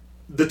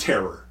the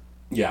terror.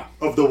 Yeah.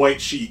 Of the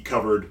white sheet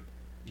covered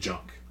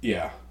junk.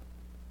 Yeah.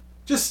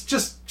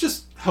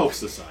 Just help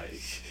society.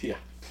 Yeah.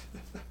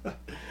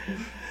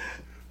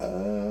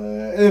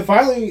 And then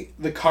finally,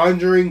 The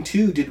Conjuring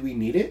 2. Did we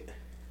need it?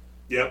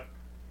 Yep.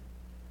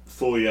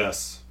 Full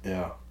yes.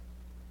 Yeah.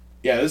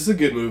 Yeah, this is a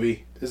good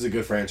movie. This is a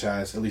good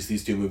franchise. At least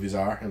these 2 movies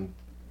are. And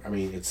I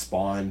mean, it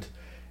spawned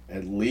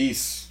at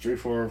least 3,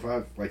 4,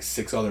 5, like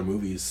 6 other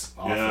movies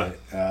off it.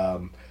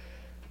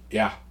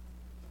 Yeah.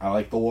 I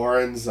like the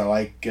Warrens. I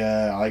like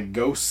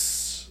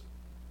ghosts.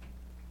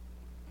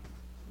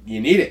 You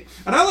need it.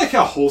 And I like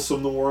how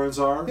wholesome the Warrens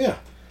are. Yeah.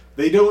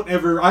 They don't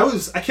ever...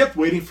 I kept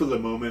waiting for the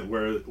moment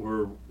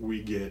where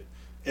we get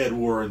Ed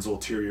Warren's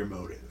ulterior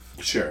motive.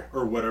 Sure.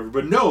 Or whatever.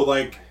 But no,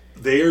 like,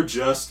 they are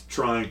just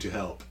trying to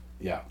help.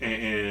 Yeah.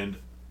 And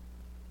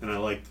I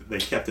like that they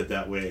kept it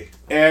that way.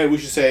 And we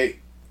should say,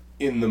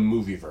 in the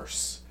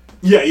movieverse.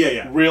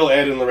 Yeah. Real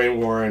Ed and Lorraine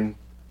Warren.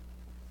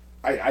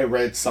 I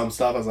read some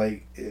stuff. I was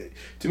like,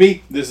 to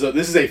me, this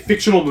is a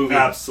fictional movie.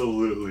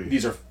 Absolutely.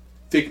 These are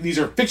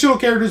fictional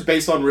characters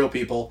based on real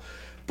people.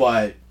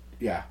 But,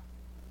 yeah.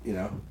 You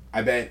know,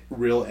 I bet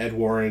real Ed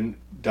Warren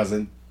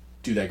doesn't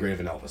do that great of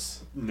an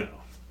Elvis. No.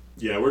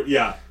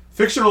 Yeah,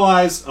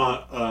 fictionalized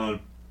on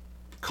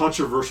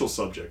controversial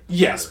subject.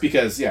 Yes,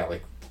 because, yeah,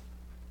 like,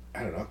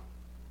 I don't know.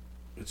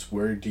 It's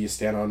where do you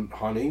stand on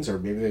hauntings, or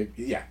maybe they,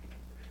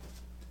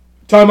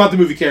 talking about the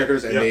movie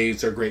characters, and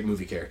these are great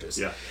movie characters.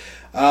 Yeah.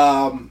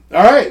 All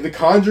right, The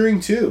Conjuring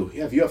 2.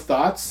 Yeah, if you have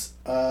thoughts,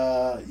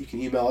 you can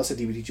email us at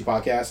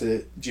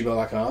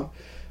dvtpodcast@gmail.com.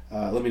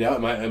 Let me know.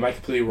 Am I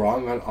completely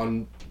wrong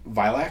on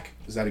Vilac?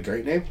 Is that a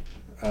great name?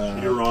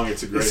 You're wrong.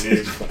 It's a great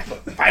name.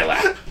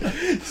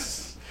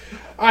 Vilac.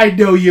 I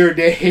know your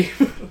name.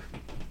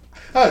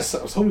 I was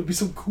hoping it'd be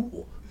so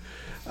cool.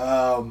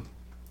 All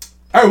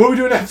right, what are we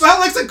doing next?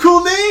 Vilex a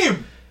cool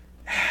name.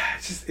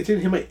 It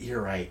didn't hit my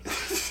ear right.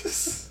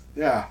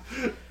 Yeah,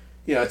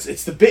 you know,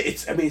 it's the bit.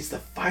 It's the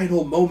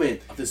final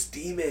moment of this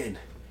demon.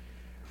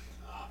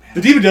 Oh, man.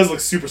 The demon does look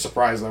super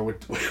surprised though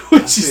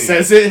when she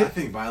says it. I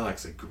think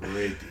Vilex a great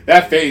demon.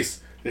 That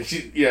face,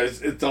 she, you know,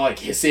 it's all like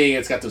hissing.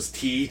 It's got those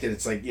teeth, and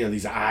it's like, you know,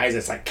 these eyes.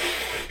 It's like,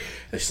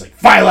 and she's like,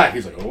 Vilac.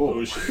 He's like,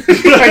 oh shit.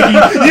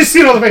 Like, you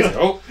see it on the face. Like,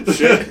 oh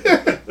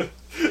shit.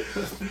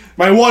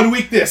 My one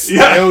weakness,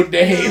 my own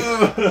name.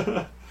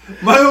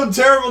 My own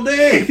terrible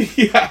name.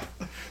 Yeah.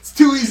 It's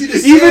too easy to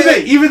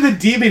say. Even the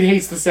demon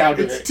hates the sound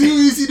of it. It's too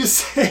easy to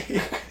say.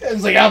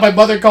 It's like, oh, my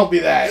mother called me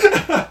that.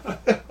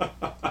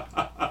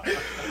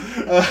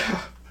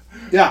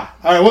 Yeah.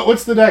 All right.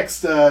 What's the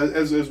next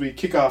as we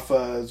kick off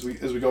as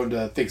we go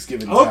into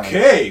Thanksgiving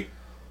time?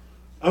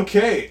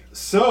 Okay.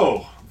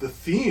 So the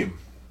theme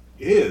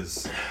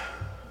is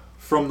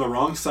From the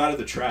Wrong Side of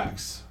the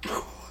Tracks.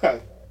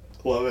 I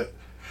love it.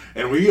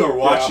 And we are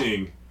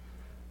watching.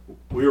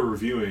 We are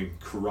reviewing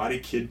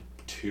Karate Kid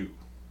 2.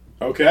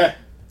 Okay.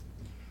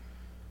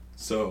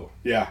 So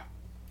yeah,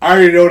 I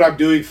already know what I'm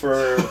doing for.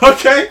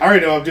 Okay. I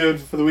already know what I'm doing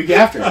for the week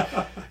after.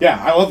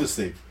 Yeah, I love this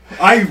theme.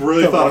 I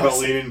really thought about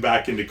leaning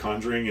back into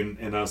Conjuring,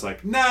 and I was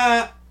like,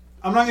 nah,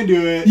 I'm not gonna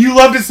do it. You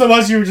loved it so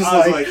much, you were just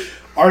like,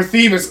 our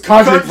theme is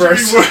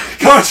conjuring-verse.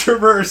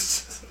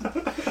 Conjuring-verse.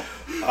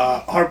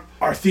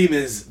 Our theme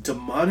is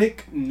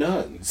demonic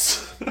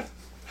nuns.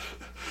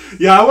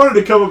 Yeah, I wanted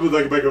to come up with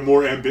like a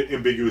more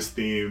ambiguous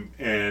theme,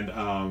 and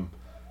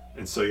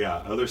so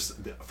yeah,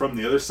 from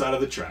the other side of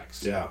the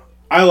tracks. Yeah,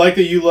 I like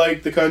that you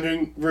like the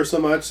Conjuring-verse so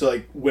much. So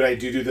like when I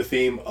do the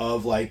theme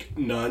of like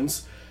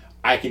nuns,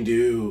 I can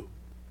do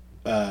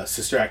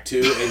Sister Act 2,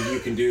 and you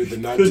can do the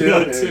Nun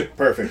 2.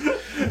 Perfect.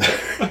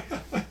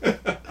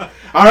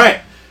 All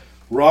right.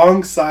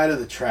 Wrong side of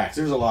the tracks.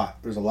 There's a lot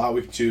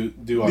we can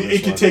do on this one. You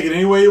can take it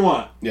any way you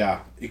want. Yeah,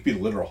 it could be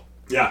literal.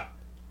 Yeah.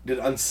 Did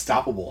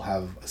Unstoppable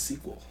have a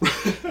sequel?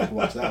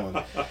 Watch that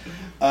one.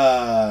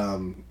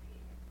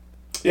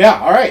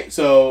 Yeah, all right.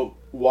 So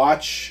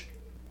watch.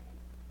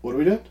 What are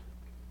we doing?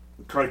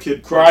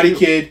 Karate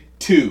Kid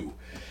 2.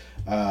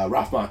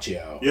 Ralph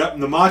Macchio. Yep,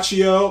 and the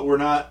Macchio. We're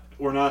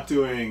not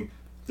doing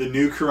the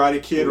new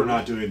Karate Kid. We're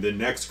not doing the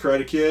next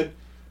Karate Kid.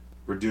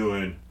 We're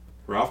doing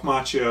Ralph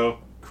Macchio,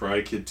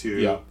 Karate Kid 2.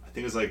 Yep. I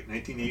think it was like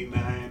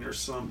 1989 or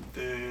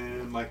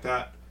something like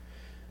that.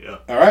 Yeah.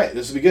 All right,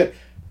 this will be good.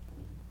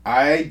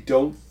 I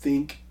don't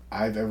think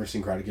I've ever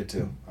seen Karate Kid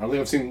 2. I don't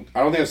think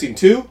I've seen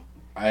 2.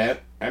 I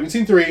haven't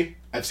seen 3.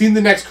 I've seen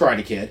the next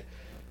Karate Kid.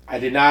 I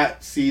did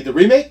not see the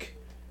remake,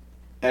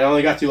 and I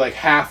only got through like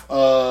half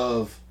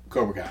of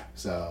Cobra Kai.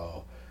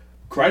 So,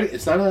 karate,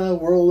 it's not a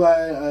world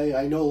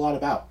I know a lot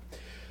about.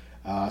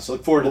 So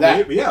look forward to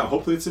that. Yeah,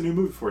 hopefully it's a new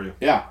movie for you.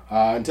 Yeah.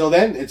 Until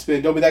then, it's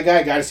been Don't Be That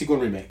Guy, Guide to Sequel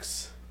and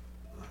Remakes.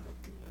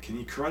 Can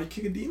you karate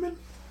kick a demon?